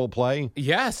triple play.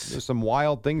 Yes. There's some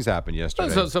wild things happened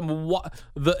yesterday. So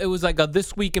it was like a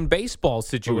This Week in Baseball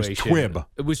situation.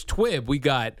 It was Twib. We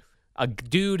got a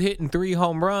dude hitting 3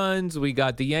 home runs. We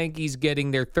got the Yankees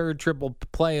getting their 3rd triple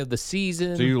play of the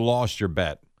season. So you lost your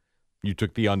bet. You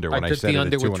took the under when I said it at 2.5. I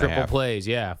took the under with triple plays,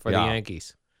 for the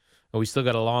Yankees. But we still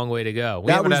got a long way to go.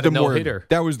 We haven't had a no-hitter.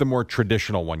 That was the more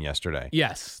traditional one yesterday.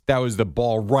 Yes. That was the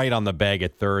ball right on the bag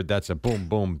at 3rd. That's a boom,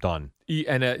 boom, done.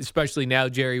 And especially now,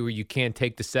 Jerry, where you can't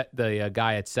take the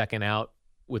guy at 2nd out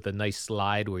with a nice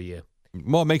slide where you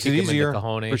Well, it makes it easier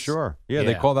cojones. for sure. Yeah,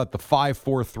 they call that the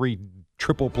 5-4-3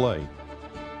 triple play.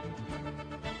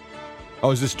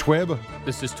 Oh, is this Twib?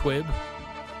 This is Twib.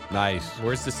 Nice.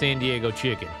 Where's the San Diego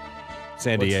chicken?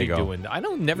 San What's Diego. he doing? I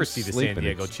don't never see the San sleeping.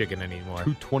 Diego It's chicken anymore.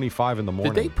 2:25 in the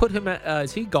morning. Did they put him at,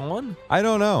 is he gone? I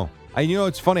don't know.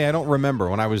 It's funny. I don't remember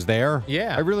when I was there.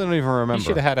 Yeah. I really don't even remember. He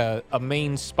should have had a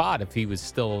main spot if he was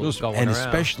still going and around.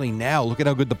 especially now, look at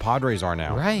how good the Padres are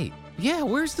now. Right. Yeah,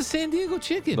 where's the San Diego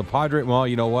chicken? The Padre. Well,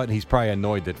 you know what? He's probably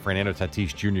annoyed that Fernando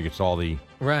Tatis Jr. gets all the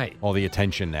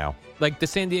attention now. Like the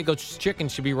San Diego chicken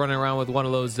should be running around with one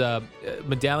of those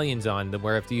medallions on them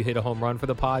where after you hit a home run for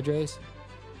the Padres.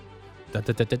 He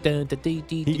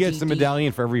gets the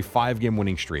medallion for every 5-game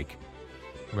winning streak.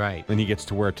 Right. And he gets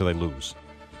to wear it till they lose.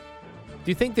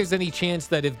 Do you think there's any chance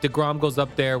that if DeGrom goes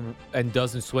up there and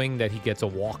doesn't swing that he gets a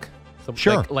walk?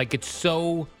 Sure. Like it's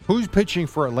so... Who's pitching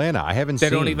for Atlanta? I haven't seen.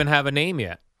 They don't even have a name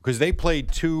yet. Because they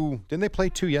played 2. Didn't they play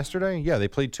 2 yesterday? Yeah, they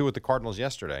played 2 with the Cardinals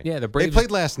yesterday. Yeah, the Braves... They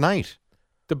played last night.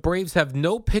 The Braves have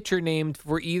no pitcher named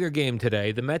for either game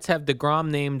today. The Mets have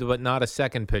DeGrom named, but not a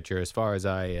second pitcher as far as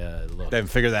I look. They haven't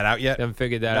figured that out yet? They haven't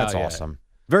figured that That's out awesome.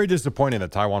 Very disappointing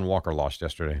that Taijuan Walker lost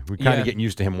yesterday. We're kind of getting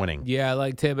used to him winning. Yeah, I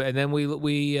liked him. And then we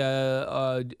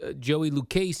Joey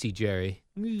Lucchesi, Jerry.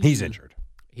 He's injured.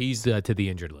 He's to the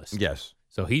injured list. Yes.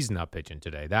 So he's not pitching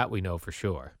today. That we know for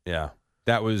sure. Yeah.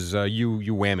 That was,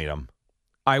 you whammied him.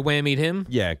 I whammied him?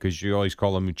 Yeah, because you always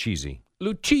call him Lucchesi.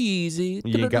 Lucchesi.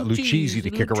 You ain't got Lucchesi to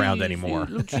kick around anymore.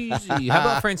 Lucchesi. How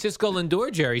about Francisco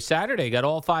Lindor, Jerry? Saturday got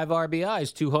all 5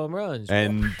 RBIs, 2 home runs.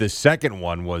 And the second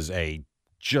one was a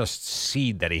just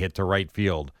seed that he hit to right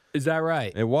field. Is that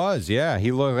right? It was, yeah.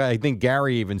 He looked. I think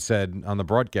Gary even said on the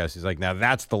broadcast, he's like, now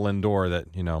that's the Lindor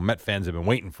that, Met fans have been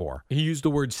waiting for. He used the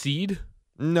word seed?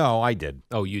 No, I did.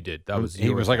 Oh, you did.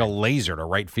 He was like a laser to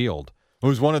right field. It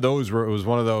was one of those where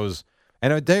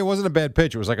and I'd tell you, it wasn't a bad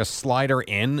pitch. It was like a slider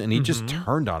in, and he just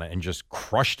turned on it and just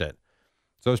crushed it.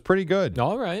 So it was pretty good.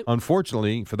 All right.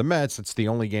 Unfortunately, for the Mets, it's the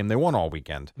only game they won all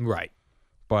weekend. Right.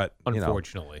 But,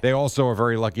 unfortunately, they also are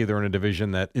very lucky they're in a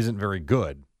division that isn't very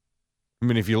good. I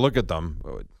mean, if you look at them,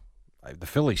 the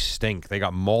Phillies stink. They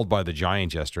got mauled by the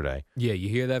Giants yesterday. Yeah, you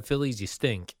hear that, Phillies? You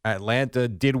stink. Atlanta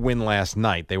did win last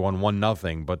night. They won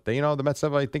 1-0. But, the Mets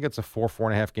have, I think it's a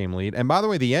 4.5 game lead. And, by the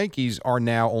way, the Yankees are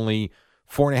now only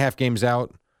 4.5 games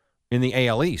out in the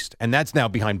AL East. And that's now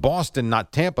behind Boston,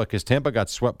 not Tampa, because Tampa got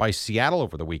swept by Seattle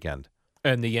over the weekend.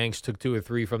 And the Yanks took 2 or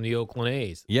 3 from the Oakland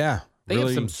A's. Yeah. They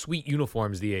really, have some sweet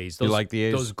uniforms, the A's. You like the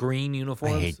A's? Those green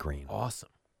uniforms? I hate green. Awesome.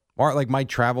 Like my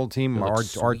travel team,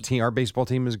 our baseball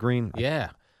team is green.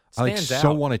 Yeah. I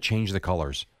so want to change the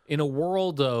colors. In a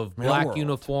world of black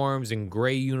uniforms and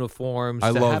gray uniforms,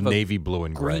 I love navy blue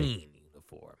and gray. Green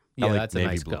uniform. Yeah, like that's a navy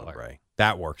nice blue color. And gray.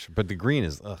 That works. But the green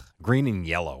is green and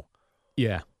yellow.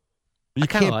 Yeah. You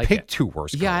can't pick 2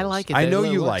 worse colors. Yeah, I like it. I know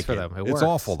it you works like for it. them. It It's works.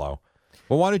 awful, though.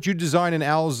 Well, why don't you design an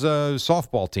Al's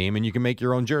softball team and you can make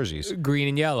your own jerseys? Green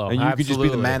and yellow. And you Absolutely. can just be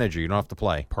the manager. You don't have to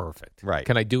play. Perfect. Right.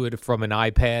 Can I do it from an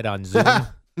iPad on Zoom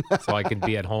so I can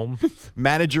be at home?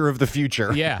 Manager of the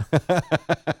future. Yeah.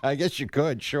 I guess you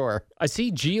could, sure. I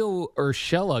see Gio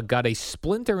Urshela got a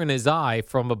splinter in his eye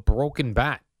from a broken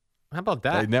bat. How about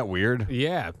that? Isn't that weird?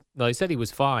 Yeah. No, he said he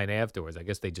was fine afterwards. I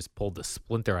guess they just pulled the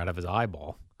splinter out of his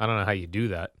eyeball. I don't know how you do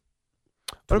that.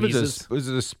 What if is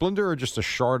it a splinter or just a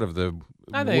shard of the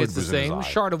I think wood it's the was in his same. eye?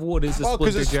 Shard of wood is a Well,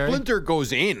 splinter, because a Jerry. splinter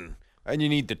goes in, and you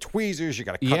need the tweezers. You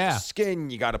got to cut the skin.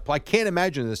 You got to. I can't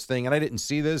imagine this thing, and I didn't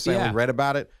see this. I only read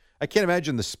about it. I can't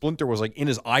imagine the splinter was like in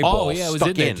his eyeball. Oh yeah, it was stuck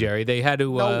in there, Jerry. They had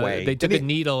to. No way. They took a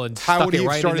needle and How stuck would it he have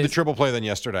right in started the his. triple play then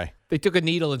yesterday? They took a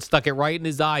needle and stuck it right in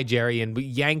his eye, Jerry, and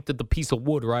yanked the piece of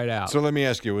wood right out. So let me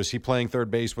ask you: was he playing third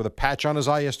base with a patch on his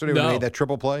eye yesterday when he No. made that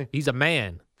triple play? He's a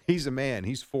man. He's a man.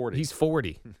 He's 40. He's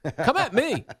 40. Come at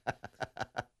me.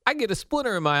 I get a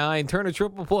splinter in my eye and turn a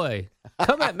triple play.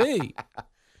 Come at me.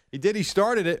 He did. He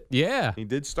started it. Yeah. He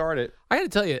did start it. I got to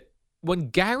tell you, when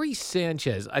Gary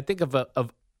Sanchez, I think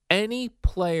of any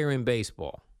player in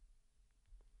baseball,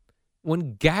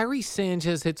 when Gary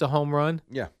Sanchez hits a home run,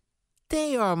 Yeah.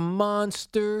 they are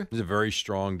monster He's a very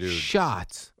strong dude.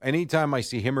 shots. Anytime I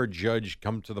see him or Judge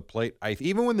come to the plate,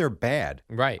 even when they're bad,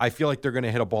 Right. I feel like they're going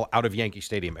to hit a ball out of Yankee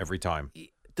Stadium every time.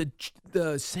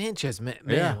 The Sanchez, man,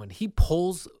 Yeah. when he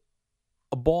pulls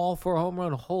a ball for a home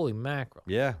run, holy mackerel.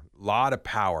 Yeah, a lot of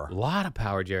power. A lot of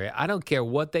power, Jerry. I don't care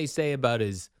what they say about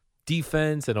his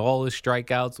defense and all his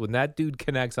strikeouts. When that dude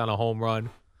connects on a home run,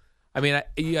 I mean,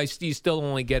 you still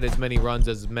only get as many runs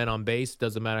as men on base.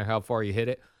 Doesn't matter how far you hit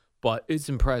it, but it's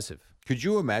impressive. Could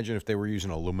you imagine if they were using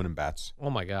aluminum bats? Oh,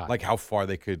 my God. Like how far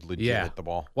they could legit hit the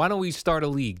ball? Why don't we start a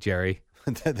league, Jerry?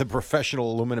 The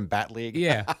professional aluminum bat league?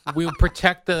 Yeah. We'll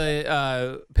protect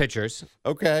the pitchers.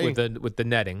 Okay. With the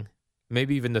netting.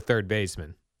 Maybe even the third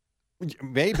baseman.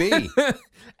 Maybe.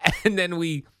 And then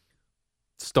we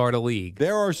start a league.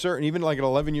 There are certain, even like at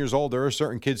 11 years old, there are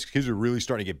certain kids who are really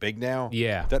starting to get big now.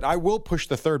 Yeah. That I will push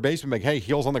the third baseman, like, hey,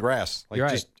 heels on the grass. Like, You're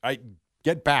right. just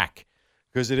get back.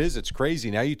 Because it's crazy.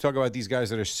 Now you talk about these guys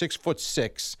that are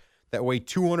 6'6", that weigh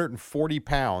 240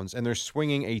 pounds, and they're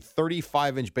swinging a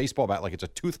 35-inch baseball bat like it's a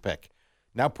toothpick.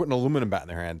 Now putting an aluminum bat in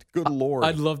their hand. Good Lord.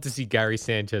 I'd love to see Gary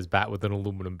Sanchez bat with an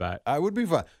aluminum bat. It would be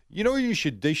fun. You know what they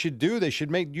should do? They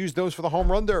should use those for the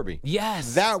home run derby.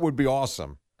 Yes. That would be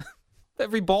awesome.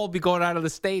 Every ball would be going out of the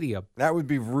stadium. That would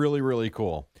be really, really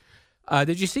cool.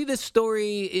 Did you see this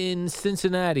story in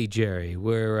Cincinnati, Jerry,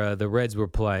 where the Reds were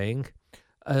playing?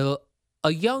 A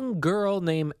young girl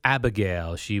named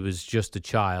Abigail. She was just a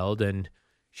child, and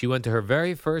she went to her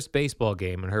very first baseball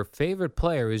game, and her favorite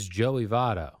player is Joey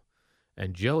Votto.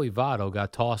 And Joey Votto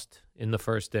got tossed in the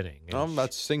first inning.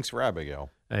 That stinks for Abigail.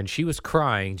 And she was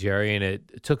crying, Jerry, and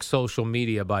it took social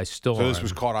media by storm. So this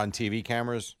was caught on TV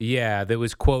cameras? Yeah, there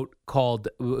was called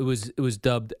it was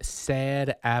dubbed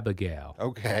Sad Abigail.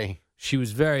 Okay. She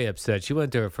was very upset. She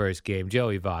went to her first game.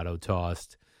 Joey Votto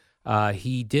tossed.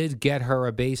 He did get her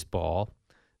a baseball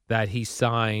that he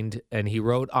signed, and he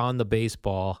wrote on the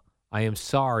baseball, "I am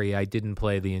sorry I didn't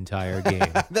play the entire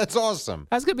game." That's awesome.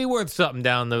 That's going to be worth something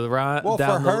down the road. Well,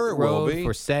 down for her the it will road be.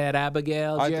 For Sad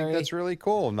Abigail, Jerry. I think that's really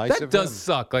cool. Nice That of does him.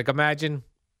 suck. Like, imagine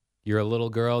you're a little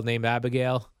girl named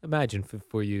Abigail. Imagine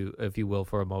for you, if you will,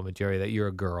 for a moment, Jerry, that you're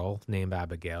a girl named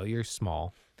Abigail. You're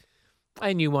small,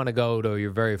 and you want to go to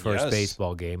your very first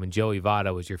baseball game, and Joey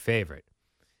Votto is your favorite,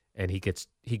 and he gets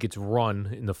run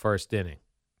in the first inning.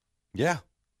 Yeah.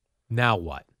 Now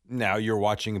what? Now you're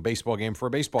watching a baseball game for a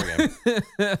baseball game.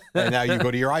 And now you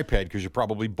go to your iPad because you're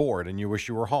probably bored and you wish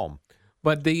you were home.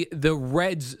 But the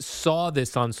Reds saw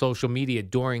this on social media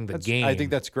during the game. I think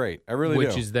that's great. I really do.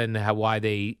 Which is then why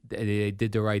they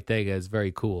did the right thing. It's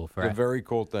very cool. It's a very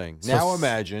cool thing. So now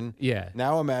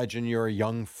imagine you're a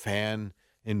young fan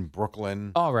in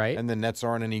Brooklyn. All right. And the Nets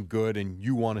aren't any good and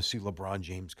you want to see LeBron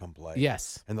James come play.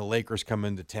 Yes. And the Lakers come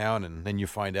into town and then you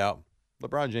find out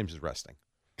LeBron James is resting.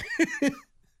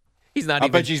 He's not. I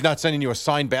bet he's not sending you a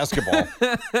signed basketball.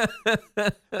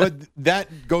 But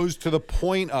that goes to the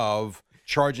point of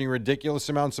charging ridiculous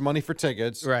amounts of money for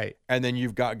tickets, right? And then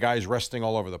you've got guys resting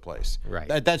all over the place,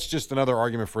 right? That's just another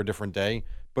argument for a different day.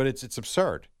 But it's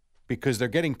absurd because they're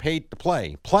getting paid to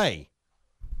play,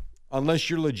 unless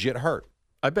you're legit hurt.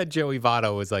 I bet Joey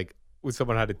Votto was like, when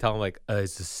someone had to tell him like,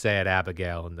 it's a Sad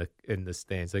Abigail in the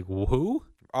stands. Like, who?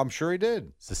 I'm sure he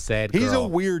did. It's a sad girl. He's a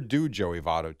weird dude, Joey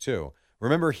Votto, too.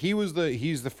 Remember, he's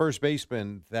the first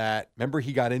baseman that, remember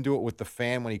he got into it with the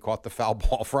fan when he caught the foul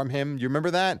ball from him? You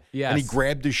remember that? Yes. And he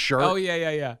grabbed his shirt. Oh,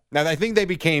 yeah. Now, I think they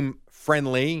became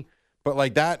friendly, but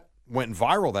like that went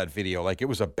viral, that video. Like it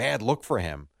was a bad look for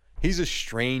him. He's a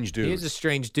strange dude. He is a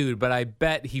strange dude, but I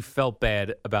bet he felt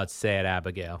bad about Sad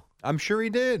Abigail. I'm sure he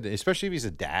did, especially if he's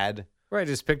a dad. Right,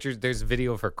 there's pictures. There's a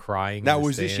video of her crying. Now,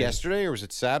 was this yesterday or was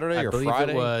it Saturday or Friday? I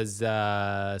believe it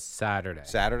was Saturday.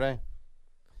 Saturday?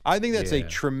 I think that's a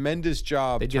tremendous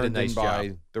job they did turned a nice in by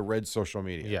job. the Reds social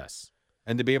media. Yes.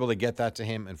 And to be able to get that to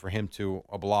him and for him to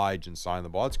oblige and sign the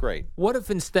ball, that's great. What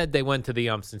if instead they went to the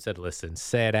umps and said, listen,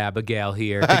 sad Abigail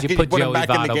here. Could you Could put you put him Joey back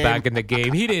in the Votto game?" back in the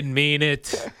game? He didn't mean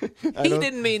it. He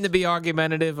didn't mean to be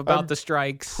argumentative about the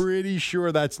strikes. Pretty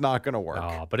sure that's not going to work.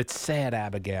 Oh, but it's sad,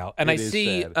 Abigail. And It I is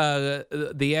see sad.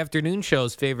 the afternoon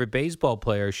show's favorite baseball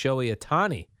player, Shohei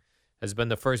Ohtani, has been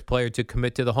the first player to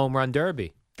commit to the home run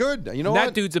derby. Good. You know that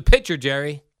what? dude's a pitcher,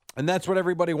 Jerry. And that's what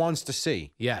everybody wants to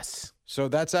see. Yes. So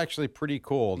that's actually pretty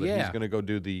cool that he's Yeah. going to go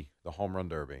do the home run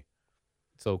derby.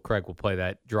 So Craig will play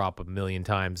that drop a million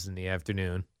times in the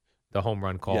afternoon. The home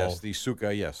run call. Yes, the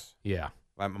Suka, yes. Yeah.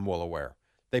 I'm well aware.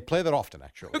 They play that often,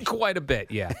 actually. Quite a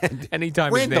bit, yeah.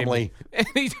 Anytime randomly.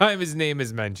 anytime his name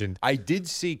is mentioned. I did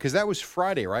see, because that was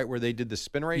Friday, right, where they did the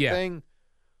spin rate Yeah. thing.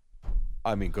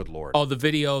 I mean, good Lord. Oh, the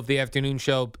video of the afternoon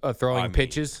show throwing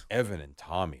pitches? Evan and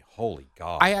Tommy, holy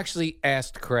God. I actually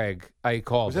asked Craig. I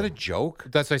called Was that a him. joke?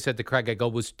 That's what I said to Craig. I go,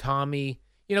 was Tommy,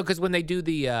 because when they do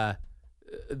the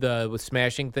with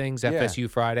smashing things, Yeah. FSU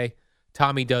Friday,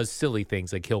 Tommy does silly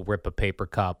things like he'll rip a paper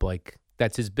cup. Like,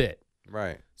 that's his bit.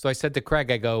 Right. So I said to Craig,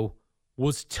 I go,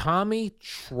 was Tommy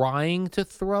trying to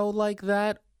throw like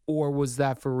that, or was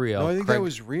that for real? No, I think Craig, that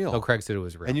was real. No, Craig said it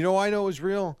was real. And you know why I know it was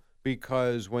real?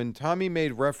 Because when Tommy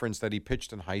made reference that he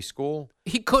pitched in high school,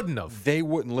 he couldn't have. They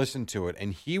wouldn't listen to it,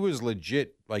 and he was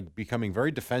legit, like, becoming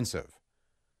very defensive.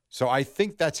 So I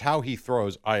think that's how he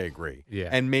throws. I agree. Yeah.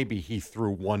 And maybe he threw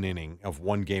one inning of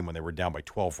one game when they were down by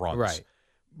 12 runs. Right.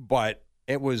 But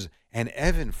it was, and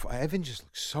Evan just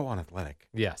looks so unathletic.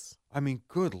 Yes. I mean,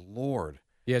 good Lord.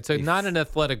 Yeah, it's not an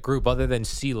athletic group other than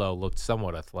CeeLo looked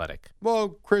somewhat athletic. Well,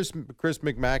 Chris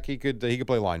McMack, he could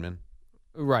play lineman.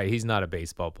 Right, he's not a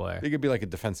baseball player. He could be like a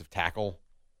defensive tackle.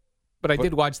 But I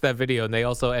did watch that video, and they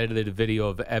also edited a video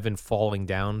of Evan falling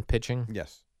down pitching.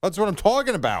 Yes. That's what I'm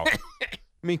talking about.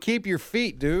 I mean, keep your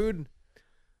feet, dude.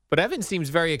 But Evan seems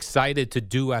very excited to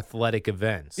do athletic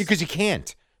events. Because he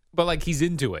can't. But, like, he's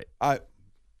into it.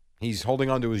 He's holding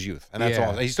on to his youth, and that's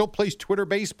all. He still plays Twitter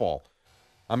baseball.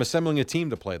 I'm assembling a team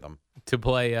to play them. To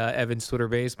play Evan's Twitter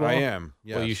baseball? I am,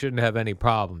 yes. Well, you shouldn't have any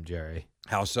problem, Jerry.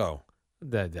 How so?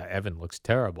 That Evan looks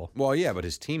terrible. Well, yeah, but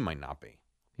his team might not be.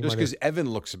 Just because Evan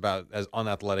looks about as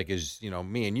unathletic as,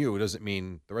 me and you, doesn't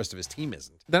mean the rest of his team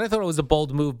isn't. Then I thought it was a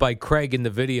bold move by Craig in the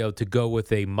video to go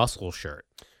with a muscle shirt.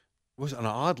 It was an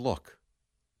odd look.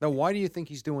 Now, why do you think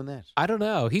he's doing that? I don't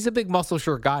know. He's a big muscle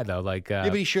shirt guy, though. Yeah,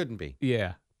 but he shouldn't be.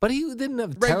 Yeah. But he didn't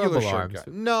have Regular terrible shirt arms. guy.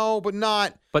 No, but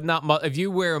not. But not if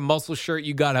you wear a muscle shirt,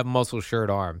 you got to have muscle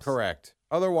shirt arms. Correct.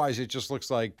 Otherwise, it just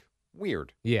looks like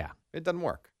weird. Yeah. It doesn't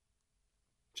work.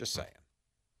 Just saying.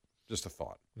 Just a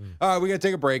thought. All right, we got to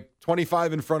take a break.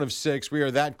 25 in front of 6. We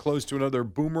are that close to another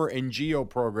Boomer and Geo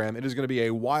program. It is going to be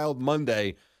a wild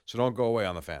Monday, so don't go away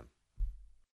on the Fan.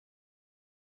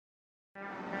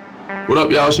 What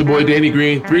up, y'all? It's your boy Danny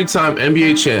Green, 3-time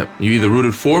NBA champ. You either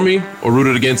rooted for me or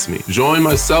rooted against me. Join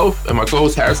myself and my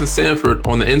co-host Harrison Sanford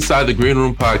on the Inside the Green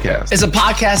Room podcast. It's a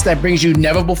podcast that brings you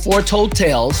never-before-told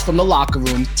tales from the locker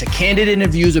room to candid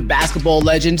interviews with basketball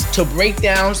legends to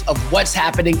breakdowns of what's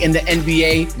happening in the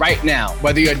NBA right now.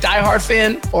 Whether you're a diehard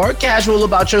fan or casual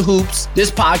about your hoops,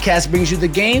 this podcast brings you the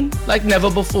game like never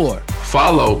before.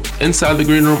 Follow Inside the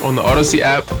Green Room on the Odyssey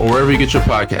app or wherever you get your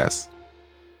podcasts.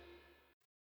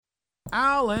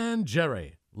 Al and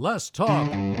Jerry, less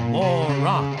talk, more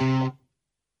rock.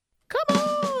 Come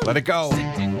on. Let it go.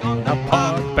 On the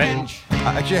park bench.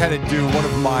 I actually had to do one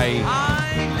of my,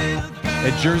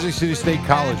 at Jersey City State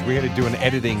College, we had to do an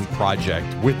editing project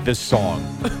with this song.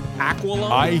 Aqualung?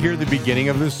 I hear the beginning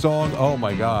of this song. Oh,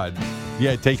 my God.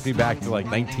 Yeah, it takes me back to like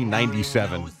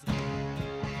 1997.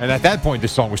 And at that point,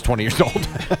 this song was 20 years old.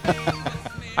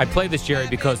 I play this, Jerry,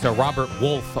 because Robert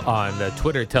Wolf on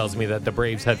Twitter tells me that the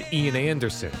Braves have Ian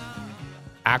Anderson.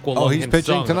 Aqualung he's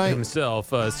pitching tonight?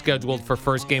 himself scheduled for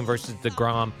first game versus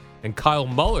DeGrom, and Kyle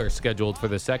Muller scheduled for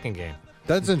the second game.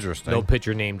 That's interesting. No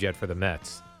pitcher named yet for the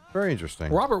Mets. Very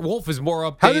interesting. Robert Wolf is more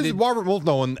updated. How does Robert Wolf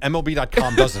know and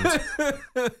MLB.com doesn't?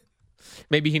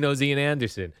 Maybe he knows Ian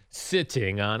Anderson.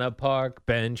 Sitting on a park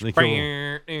bench. Think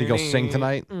he'll sing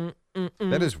tonight?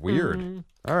 That is weird.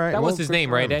 All right. That was his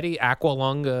name, right, Eddie?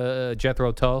 Aqualung,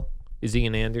 Jethro Tull is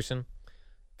Ian Anderson.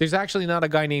 There's actually not a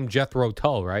guy named Jethro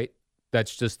Tull, right?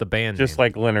 That's just the band Just name.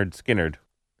 like Leonard Skinner.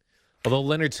 Although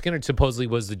Leonard Skinner supposedly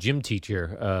was the gym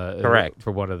teacher. Correct.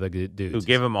 For one of the dudes. Who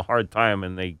gave him a hard time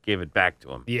and they gave it back to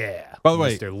him. Yeah. By the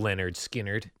way, Mr. Leonard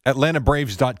Skinner.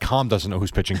 AtlantaBraves.com doesn't know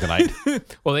who's pitching tonight.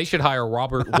 Well, they should hire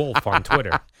Robert Wolf on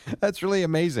Twitter. That's really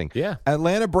amazing. Yeah.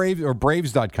 Atlanta Braves, or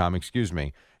Braves.com, excuse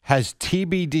me, has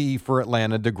TBD for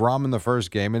Atlanta, DeGrom in the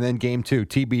first game, and then game 2,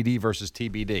 TBD versus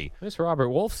TBD. This Robert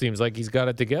Wolf seems like he's got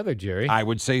it together, Jerry. I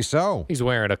would say so. He's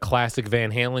wearing a classic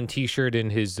Van Halen T-shirt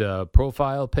in his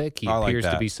profile pic. He I like appears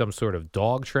to that. be some sort of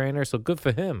dog trainer, so good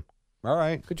for him. All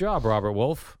right. Good job, Robert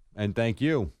Wolf. And thank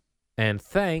you. And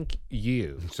thank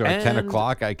you. So at 10 And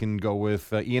o'clock, I can go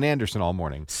with Ian Anderson all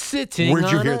morning. Sitting Where'd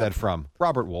you on hear a- that from?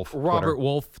 Robert Wolf. Robert Twitter.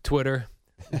 Wolf, Twitter.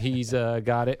 He's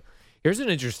got it. Here's an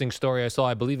interesting story I saw.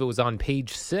 I believe it was on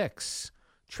page 6.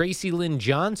 Tracy Lynn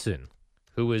Johnson,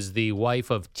 who is the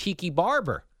wife of Tiki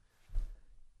Barber,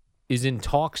 is in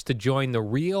talks to join the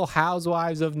Real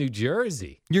Housewives of New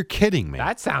Jersey. You're kidding me.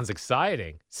 That sounds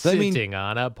exciting. Does that mean- Sitting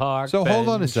on a park So hold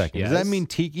on a bench. second. Does that Yes. mean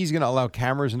Tiki's going to allow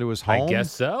cameras into his home? I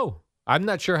guess so. I'm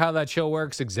not sure how that show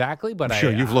works exactly, but I'm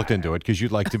sure you've looked into it because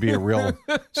you'd like to be a real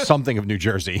something of New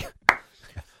Jersey.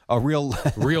 A real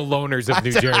real loners of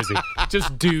New Jersey.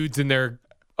 Just dudes in their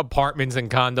apartments and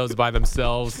condos by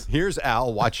themselves. Here's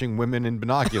Al watching women in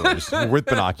binoculars, with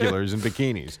binoculars and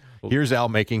bikinis. Here's Al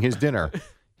making his dinner.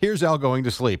 Here's Al going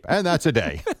to sleep. And that's a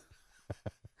day.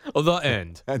 The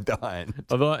end. Done.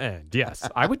 The end. Yes.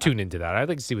 I would tune into that. I'd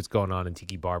like to see what's going on in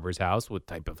Tiki Barber's house, what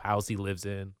type of house he lives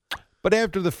in. But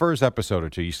after the first episode or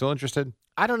two, you still interested?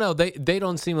 I don't know. They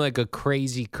don't seem like a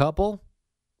crazy couple.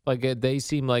 Like they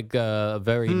seem like a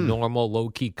very normal,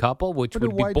 low-key couple, which Wonder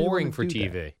would be why they'd boring wanna for do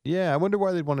TV. that. Yeah, I wonder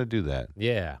why they'd want to do that.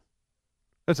 Yeah.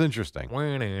 That's interesting. You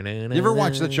You ever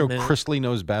watch that show, Chrisley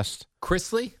Knows Best?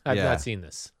 Chrisley? I've Yeah. not seen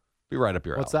this. Be right up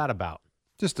your What's alley. that about?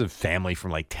 Just a family from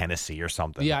like Tennessee or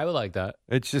something. Yeah, I would like that.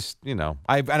 It's just,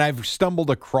 I've stumbled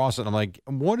across it. And I'm like,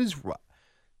 what is,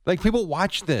 like, people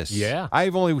watch this. Yeah.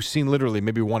 I've only seen literally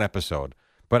maybe one episode,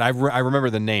 but I remember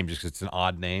the name just 'cause it's an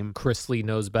odd name. Chrisley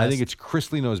Knows Best. I think it's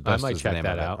Chrisley Knows Best. I might is the check name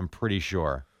that of it. out. I'm pretty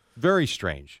sure. Very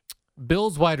strange.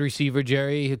 Bills wide receiver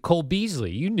Jerry Cole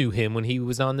Beasley. You knew him when he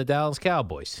was on the Dallas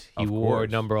Cowboys. He Of wore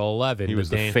course. number 11. He was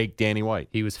the fake Danny White.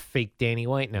 He was fake Danny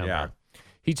White number. Yeah.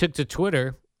 He took to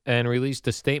Twitter and released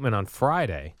a statement on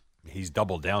Friday He's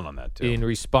doubled down on that, too. in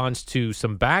response to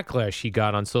some backlash he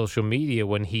got on social media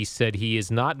when he said he is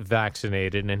not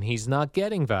vaccinated and he's not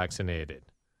getting vaccinated.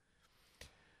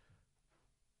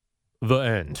 The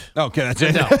end. Okay, that's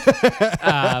it.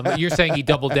 No. You're saying he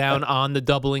doubled down on the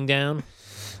doubling down?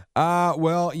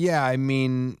 Well, yeah. I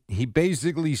mean, he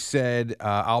basically said,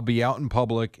 I'll be out in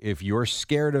public if you're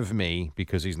scared of me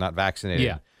because he's not vaccinated.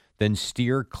 Yeah. Then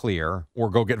steer clear or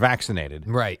go get vaccinated.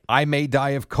 Right. I may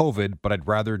die of COVID, but I'd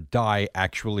rather die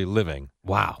actually living.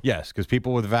 Wow. Yes, because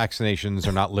people with vaccinations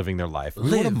are not living their life. What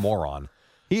a Live. moron.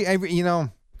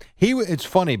 It's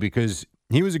funny because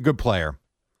he was a good player,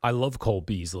 I love Cole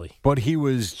Beasley. but he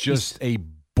was just a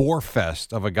bore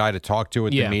fest of a guy to talk to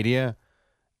at Yeah. the media.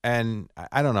 And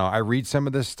I don't know. I read some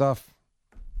of this stuff.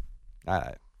 All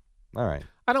right.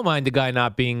 I don't mind the guy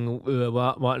not being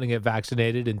wanting to get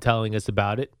vaccinated and telling us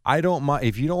about it. I don't mind.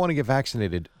 If you don't want to get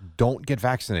vaccinated, don't get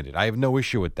vaccinated. I have no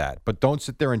issue with that. But don't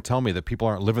sit there and tell me that people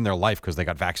aren't living their life because they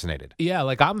got vaccinated. Yeah,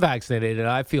 like I'm vaccinated and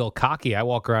I feel cocky. I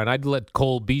walk around. I'd let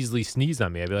Cole Beasley sneeze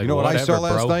on me. I'd be like, You know what I "Whatever, saw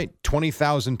last bro." night?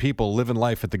 20,000 people living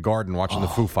life at the Garden watching the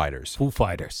Foo Fighters. Foo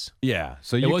Fighters. Yeah.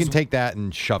 So It you was- can take that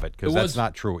and shove it because it that's was-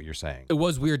 not true what you're saying. It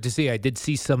was weird to see. I did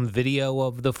see some video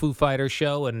of the Foo Fighters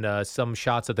show and some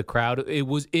shots of the crowd.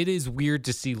 It is weird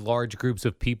to see large groups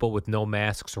of people with no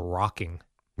masks rocking.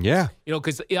 Yeah. You know,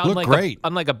 because Look great.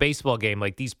 unlike a baseball game,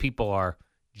 like these people are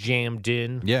jammed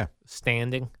in, Yeah.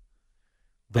 standing,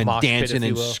 the And mosh pit, dancing if you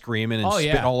and will. screaming and Oh,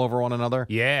 spitting yeah. all over one another.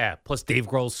 Yeah. Plus, Dave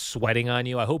Grohl's sweating on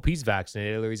you. I hope he's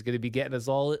vaccinated, or he's going to be getting us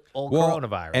all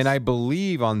coronavirus. And I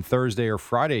believe on Thursday or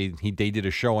Friday, they did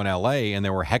a show in L.A. and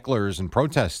there were hecklers and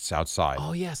protests outside.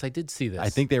 Oh yes, I did see this. I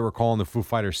think they were calling the Foo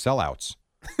Fighters sellouts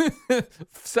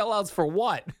sellouts for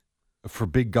what? for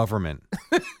big government.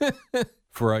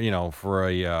 For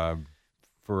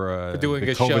doing a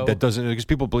COVID show? that doesn't, because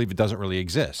people believe it doesn't really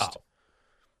exist. Oh.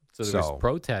 So there was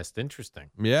protest. Interesting.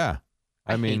 Yeah.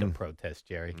 I hate a mean, protest,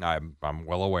 Jerry. I'm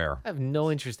well aware. I have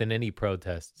no interest in any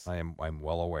protests I'm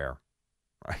well aware.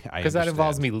 because that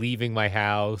involves me leaving my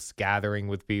house, gathering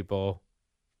with people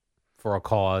for a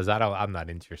cause. I'm not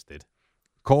interested.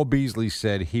 Cole Beasley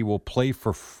said he will play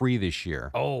for free this year.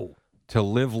 Oh, To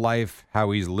live life how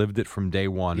he's lived it from day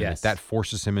one. And Yes. if that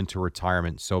forces him into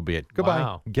retirement, so be it. Goodbye.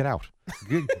 Wow. Get out.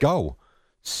 Go.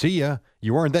 See ya.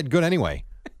 You weren't that good anyway.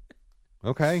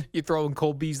 Okay. you're throwing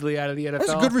Cole Beasley out of the NFL.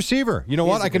 That's a good receiver. You know He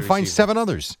what? is a I can good find receiver. 7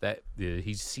 others.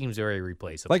 He seems very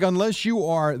replaceable. Like, unless you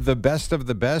are the best of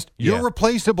the best, you're Yeah.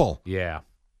 replaceable. Yeah.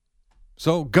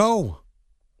 So go.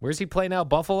 Where's he play now?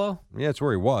 Buffalo? Yeah, that's where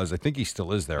he was. I think he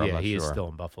still is there. I'm yeah, not he sure. is still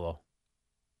in Buffalo.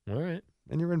 All right.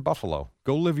 And you're in Buffalo.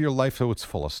 Go live your life to its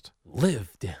fullest.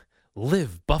 Live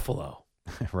Buffalo.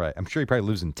 Right. I'm sure he probably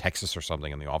lives in Texas or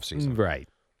something in the offseason. Right.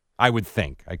 I would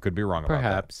think. I could be wrong about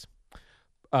that.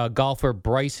 Perhaps. Golfer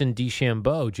Bryson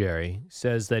DeChambeau, Jerry,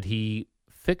 says that he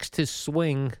fixed his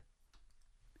swing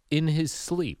in his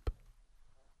sleep.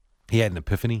 He had an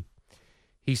epiphany?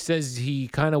 He says he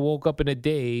kind of woke up in a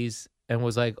daze and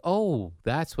was like, oh,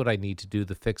 that's what I need to do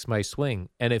to fix my swing.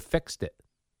 And it fixed it.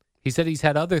 He said he's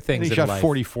had other things And he in shot life.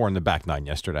 44 in the back nine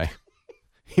yesterday.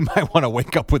 He might want to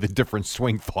wake up with a different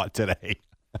swing thought today.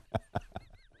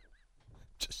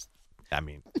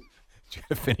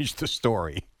 To finish the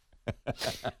story.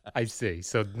 I see.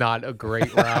 So not a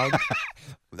great round.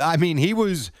 I mean, he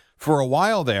was, for a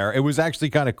while there, it was actually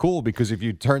kind of cool because if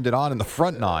you turned it on in the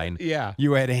front nine, Yeah.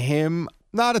 you had him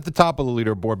not at the top of the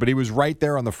leaderboard, but he was right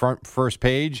there on the first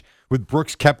page with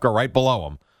Brooks Koepka right below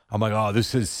him. I'm like, oh,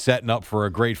 this is setting up for a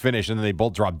great finish. And then they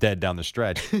both dropped dead down the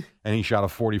stretch. And he shot a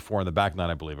 44 in the back nine,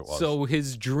 I believe it was. So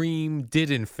his dream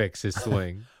didn't fix his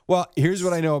swing. Well, here's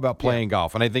what I know about playing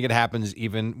golf, and I think it happens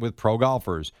even with pro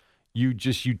golfers. You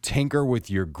tinker with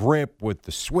your grip, with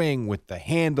the swing, with the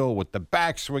handle, with the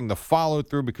backswing, the follow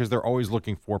through, because they're always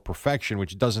looking for perfection,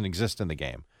 which doesn't exist in the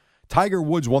game. Tiger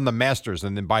Woods won the Masters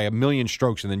and then by a million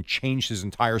strokes and then changed his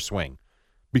entire swing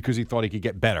because he thought he could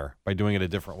get better by doing it a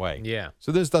different way. Yeah.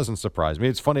 So this doesn't surprise me.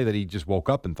 It's funny that he just woke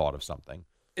up and thought of something.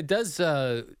 It does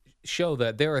show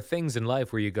that there are things in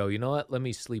life where you go, you know what, let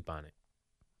me sleep on it.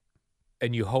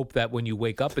 And you hope that when you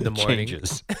wake up in the morning.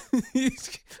 Changes.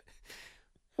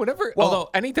 Although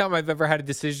anytime I've ever had a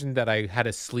decision that I had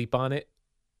to sleep on it,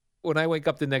 when I wake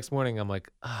up the next morning, I'm like,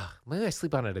 maybe I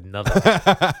sleep on it another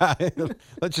day.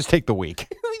 Let's just take the week.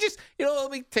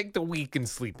 Let me take the week and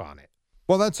sleep on it.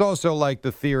 Well, that's also like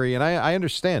the theory, and I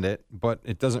understand it, but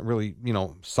it doesn't really,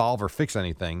 solve or fix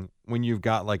anything when you've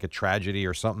got like a tragedy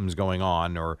or something's going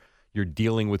on or you're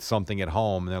dealing with something at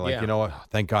home, and they're like, Yeah. you know what,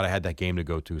 thank God I had that game to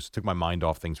go to, so it took my mind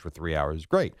off things for 3 hours.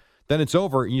 Great. Then it's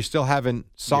over, and you still haven't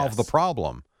solved the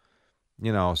problem.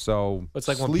 So It's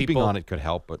like when sleeping people- on it could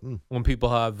help, but When people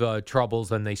have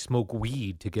troubles and they smoke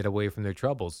weed to get away from their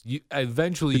troubles,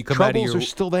 eventually the you come out of troubles your are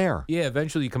still there. Yeah,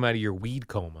 eventually you come out of your weed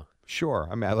coma. Sure.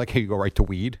 I mean, I like how you go right to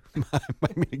weed. I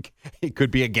mean, it could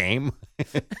be a game.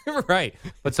 Right.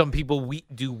 But some people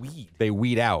do weed. They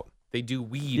weed out. They do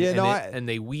weed Yeah, and, no, and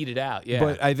they weed it out. Yeah.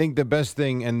 But I think the best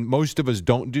thing, and most of us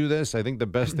don't do this, I think the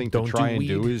best thing to Don't try do and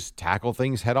do weed. is tackle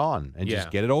things head on and Yeah.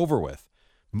 just get it over with.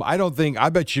 I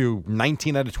bet you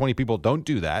 19 out of 20 people don't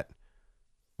do that.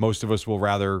 Most of us will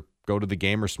rather go to the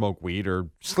game or smoke weed or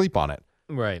sleep on it.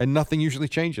 Right. And nothing usually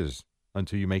changes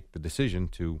until you make the decision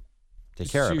to take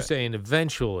care so of you're it. saying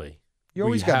eventually You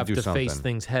always we gotta have do to something. face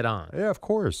things head on. Yeah, of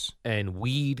course. And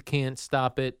weed can't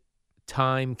stop it.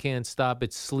 Time can't stop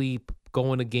it. Sleep,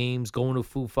 going to games, going to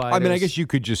Foo Fighters. I mean, I guess you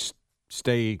could just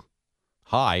stay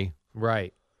high.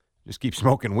 Right. Just keep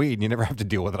smoking weed and you never have to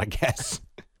deal with it, I guess.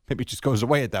 Maybe it just goes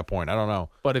away at that point. I don't know.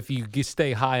 But if you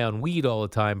stay high on weed all the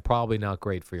time, probably not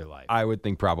great for your life. I would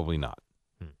think probably not.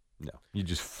 No, you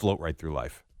just float right through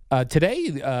life. Today,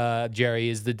 Jerry,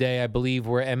 is the day, I believe,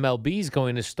 where MLB is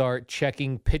going to start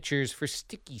checking pitchers for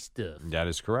sticky stuff. That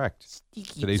is correct.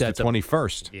 Sticky. Today's That's the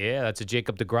 21st. Yeah, that's a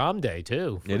Jacob deGrom day,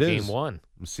 too, for It game is. one.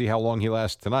 We'll see how long he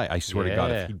lasts tonight. I swear to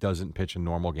God, Yeah. if he doesn't pitch a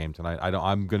normal game tonight,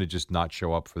 I'm going to just not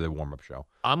show up for the warm-up show.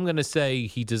 I'm going to say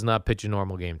he does not pitch a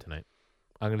normal game tonight.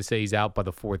 I'm going to say he's out by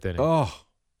the fourth inning. Oh,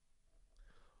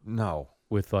 no.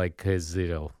 With like his,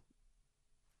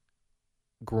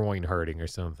 groin hurting or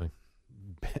something.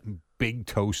 Big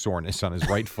toe soreness on his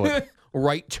right foot.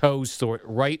 Right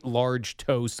large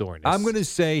toe soreness. I'm going to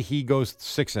say he goes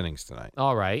 6 innings tonight.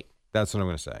 All right. That's what I'm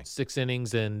going to say. 6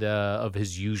 innings and of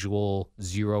his usual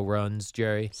 0 runs,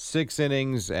 Jerry. 6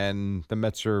 innings, and the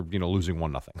Mets are, losing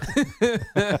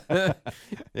 1-0.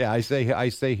 Yeah, I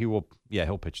say he will. Yeah,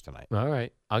 he'll pitch tonight, All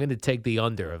right. I'm going to take the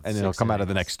under of and then he'll 6 come out of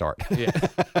the innings. next start. Yeah.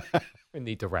 I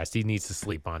need to rest. He needs to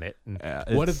sleep on it. And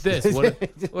Yeah, what if it's-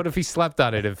 this? What if he slept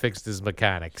on it and fixed his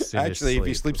mechanics? in his Actually, if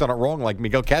he sleep? sleeps on it wrong, like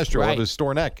Miguel Castro, will have Right. his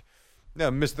sore neck. Yeah,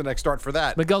 missed the next start for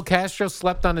that. Miguel Castro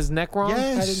slept on his neck wrong? I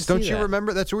didn't Yes. see Don't you that.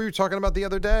 remember? That's what we were talking about the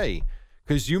other day.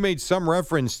 Because you made some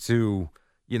reference to,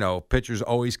 pitchers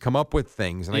always come up with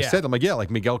things. And I Yeah. said, I'm like, yeah,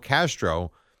 like Miguel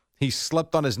Castro, he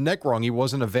slept on his neck wrong. He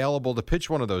wasn't available to pitch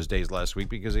one of those days last week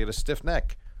because he had a stiff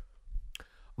neck.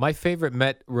 My favorite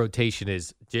Met rotation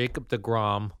is Jacob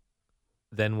deGrom.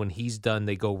 Then when he's done,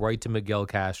 they go right to Miguel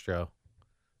Castro.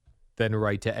 Then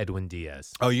right to Edwin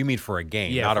Diaz. Oh, you mean for a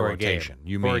game, Yeah, not a for rotation. Game.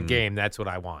 You for a mean game, that's what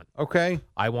I want. Okay.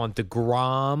 I want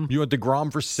deGrom. You want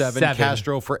DeGrom for 7,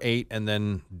 Castro for 8, and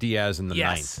then Diaz in the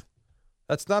Yes. 9th.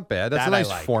 That's not bad. That's That a I nice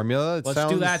like. formula. Let's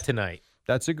do that tonight.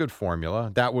 That's a good formula.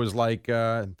 That was like,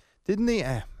 didn't the,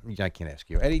 I can't ask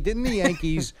you, Eddie, didn't the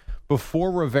Yankees,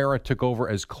 before Rivera took over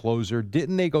as closer,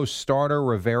 didn't they go starter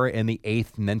Rivera in the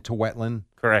 8th and then to Wetland?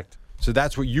 Correct. So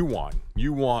that's what you want.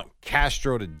 You want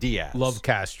Castro to Diaz. Love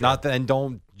Castro. Not that, and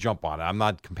don't jump on it. I'm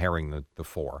not comparing the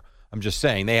four. I'm just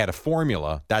saying they had a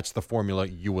formula. That's the formula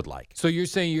you would like. So you're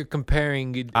saying you're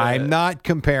comparing? I'm not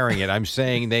comparing it. I'm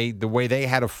saying the way they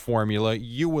had a formula,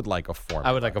 you would like a formula.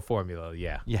 I would like a formula.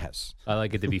 Yeah. Yes. I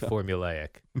like it to be formulaic.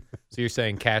 So you're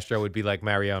saying Castro would be like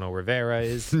Mariano Rivera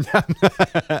is,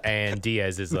 and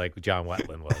Diaz is like John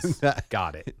Wetland was.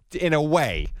 Got it. In a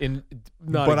way. Not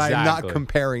but exactly. I'm not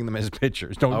comparing them as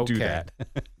pitchers. Don't do that.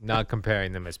 Not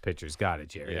comparing them as pitchers. Got it,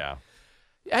 Jerry. Yeah.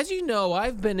 As you know,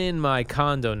 I've been in my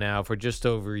condo now for just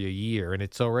over a year, and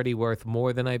it's already worth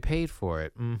more than I paid for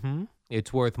it.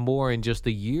 It's worth more in just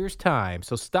a year's time.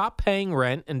 So stop paying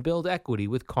rent and build equity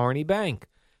with Kearney Bank.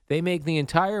 They make the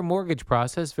entire mortgage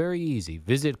process very easy.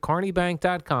 Visit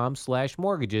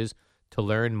kearneybank.com/mortgages to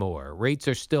learn more. Rates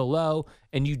are still low,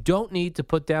 and you don't need to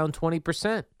put down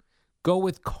 20%. Go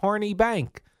with Kearney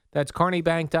Bank. That's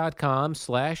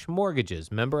kearneybank.com/mortgages.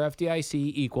 Member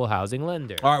FDIC, equal housing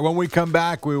lender. All right, when we come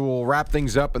back, we will wrap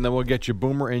things up, and then we'll get you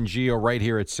Boomer and Gio right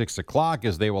here at 6 o'clock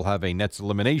as they will have a Nets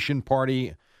elimination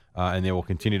party, and they will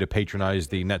continue to patronize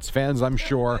the Nets fans, I'm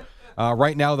sure.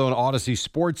 Right now, though, an Odyssey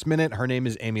Sports Minute. Her name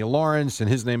is Amy Lawrence, and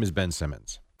his name is Ben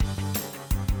Simmons.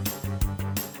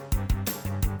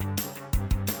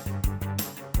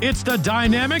 It's the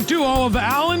dynamic duo of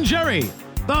Al and Jerry,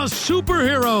 the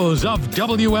superheroes of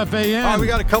WFAN. All right, we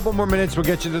got a couple more minutes. We'll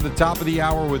get you to the top of the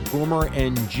hour with Boomer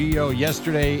and Gio.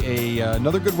 Yesterday,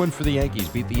 another good win for the Yankees.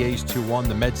 Beat the A's 2-1.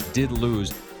 The Mets did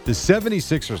lose. The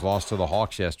 76ers lost to the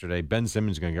Hawks yesterday. Ben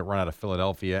Simmons is going to get run out of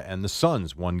Philadelphia, and the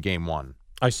Suns won Game 1.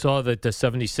 I saw that the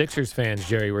 76ers fans,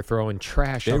 Jerry, were throwing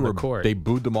trash on the court. They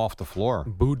booed them off the floor.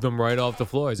 Booed them right off the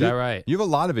floor. Is that right? You have a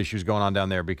lot of issues going on down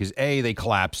there because, A, they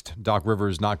collapsed. Doc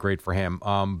Rivers, not great for him.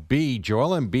 B,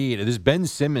 Joel Embiid, this Ben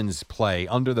Simmons play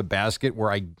under the basket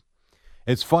where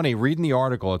it's funny, reading the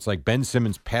article, it's like Ben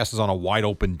Simmons passes on a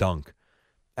wide-open dunk.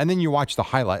 And then you watch the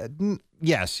highlight.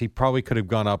 Yes, he probably could have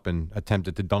gone up and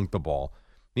attempted to dunk the ball.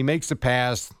 He makes the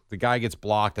pass, the guy gets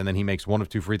blocked, and then he makes one of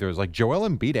two free throws. Like Joel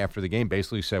Embiid after the game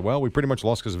basically said, well, we pretty much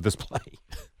lost because of this play.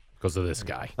 Because of this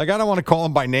guy. Like, I don't want to call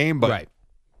him by name, but right.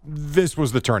 This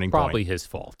was the turning point. Probably his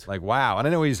fault. Like, wow. And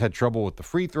I know he's had trouble with the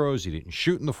free throws. He didn't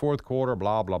shoot in the fourth quarter,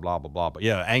 blah, blah, blah, blah, blah. But,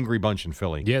 yeah, angry bunch in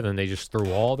Philly. Yeah, then they just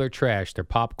threw all their trash, their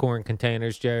popcorn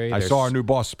containers, Jerry. I saw our new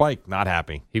boss, Spike, not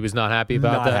happy. He was not happy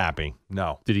about that? Not happy,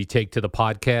 no. Did he take to the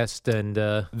podcast? And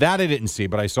that I didn't see,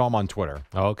 but I saw him on Twitter.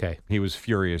 Oh, okay. He was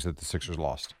furious that the Sixers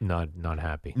lost. Not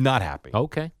happy. Not happy.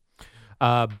 Okay.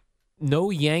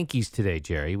 No Yankees today,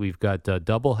 Jerry. We've got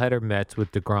doubleheader Mets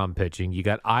with DeGrom pitching. You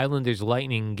got Islanders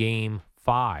Lightning Game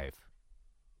 5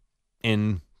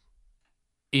 in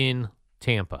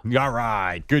Tampa. All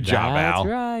right. Good job, Al.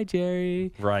 That's right,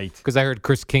 Jerry. Right. Because I heard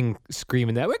Chris King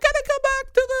screaming that, we're going to come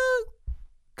back to the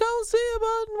Coliseum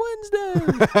on Wednesday.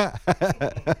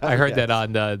 I heard that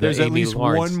on the There's Amy at least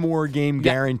Lawrence. one more game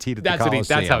guaranteed at the Coliseum.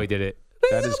 That's how he did it.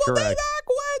 That is correct. Back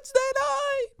Wednesday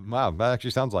night. Wow, that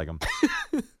actually sounds like him.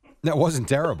 That wasn't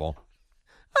terrible.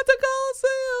 At the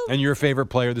Coliseum. And your favorite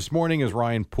player this morning is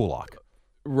Ryan Pulock.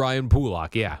 Ryan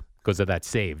Pulock, yeah, because of that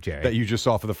save, Jerry. That you just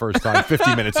saw for the first time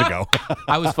 50 minutes ago.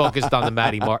 I was focused on the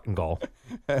Matty Martin goal.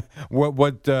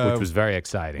 Which was very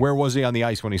exciting. Where was he on the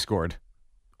ice when he scored?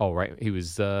 Oh, right. He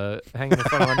was hanging in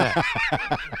front of our net.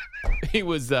 He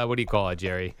was, what do you call it,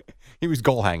 Jerry? He was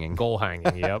goal hanging. Goal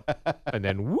hanging, yep. And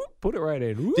then, whoop, put it right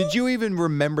in. Whoop. Did you even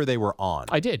remember they were on?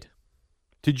 I did.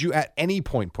 Did you at any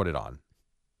point put it on?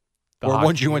 Or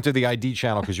once you went to the ID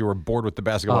channel because you were bored with the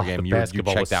basketball game, you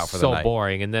checked out for the night? So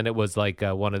boring. And then it was like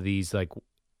one of these like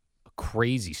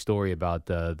crazy story about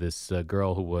this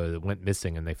girl who went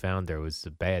missing and they found her. It was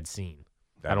a bad scene.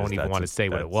 I don't even want to say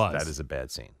what it was. That is a bad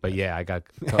scene. But yeah, I got.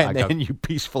 Then you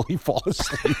peacefully fall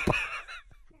asleep.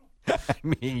 I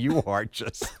mean, you are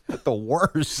just the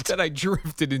worst. Then I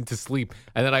drifted into sleep,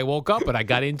 and then I woke up and I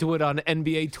got into it on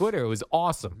NBA Twitter. It was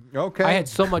awesome. Okay, I had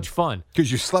so much fun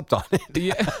because you slept on it.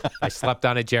 Yeah, I slept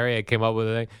on it, Jerry. I came up with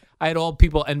a thing. I had all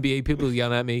NBA people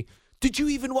yelling at me. Did you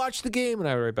even watch the game? And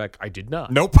I wrote back, I did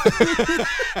not. Nope.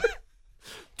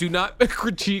 Do not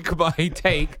critique my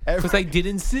take because I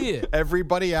didn't see it.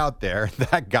 Everybody out there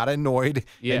that got annoyed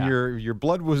and your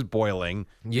blood was boiling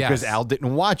because Al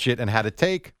didn't watch it and had a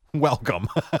take. Welcome.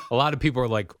 A lot of people are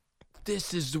like,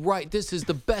 this is right. This is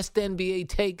the best NBA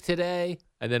take today.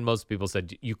 And then most people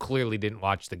said, you clearly didn't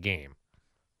watch the game.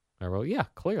 I wrote, yeah,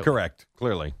 clearly. Correct.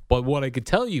 Clearly. But what I could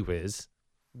tell you is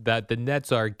that the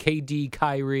Nets are KD,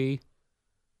 Kyrie,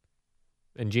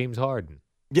 and James Harden.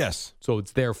 Yes. So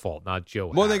it's their fault, not Joe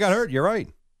Well, Harris. they got hurt. You're right.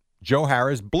 Joe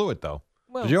Harris blew it, though.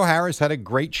 Well- Joe Harris had a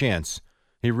great chance.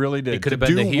 He really did. He could have to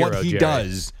been do the hero, what he Jerry.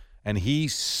 does, and he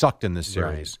sucked in this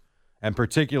series. Right. And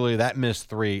particularly that missed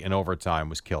 3 in overtime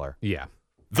was killer. Yeah.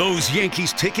 Those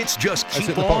Yankees tickets just That's keep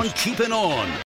it in the on post. keeping on.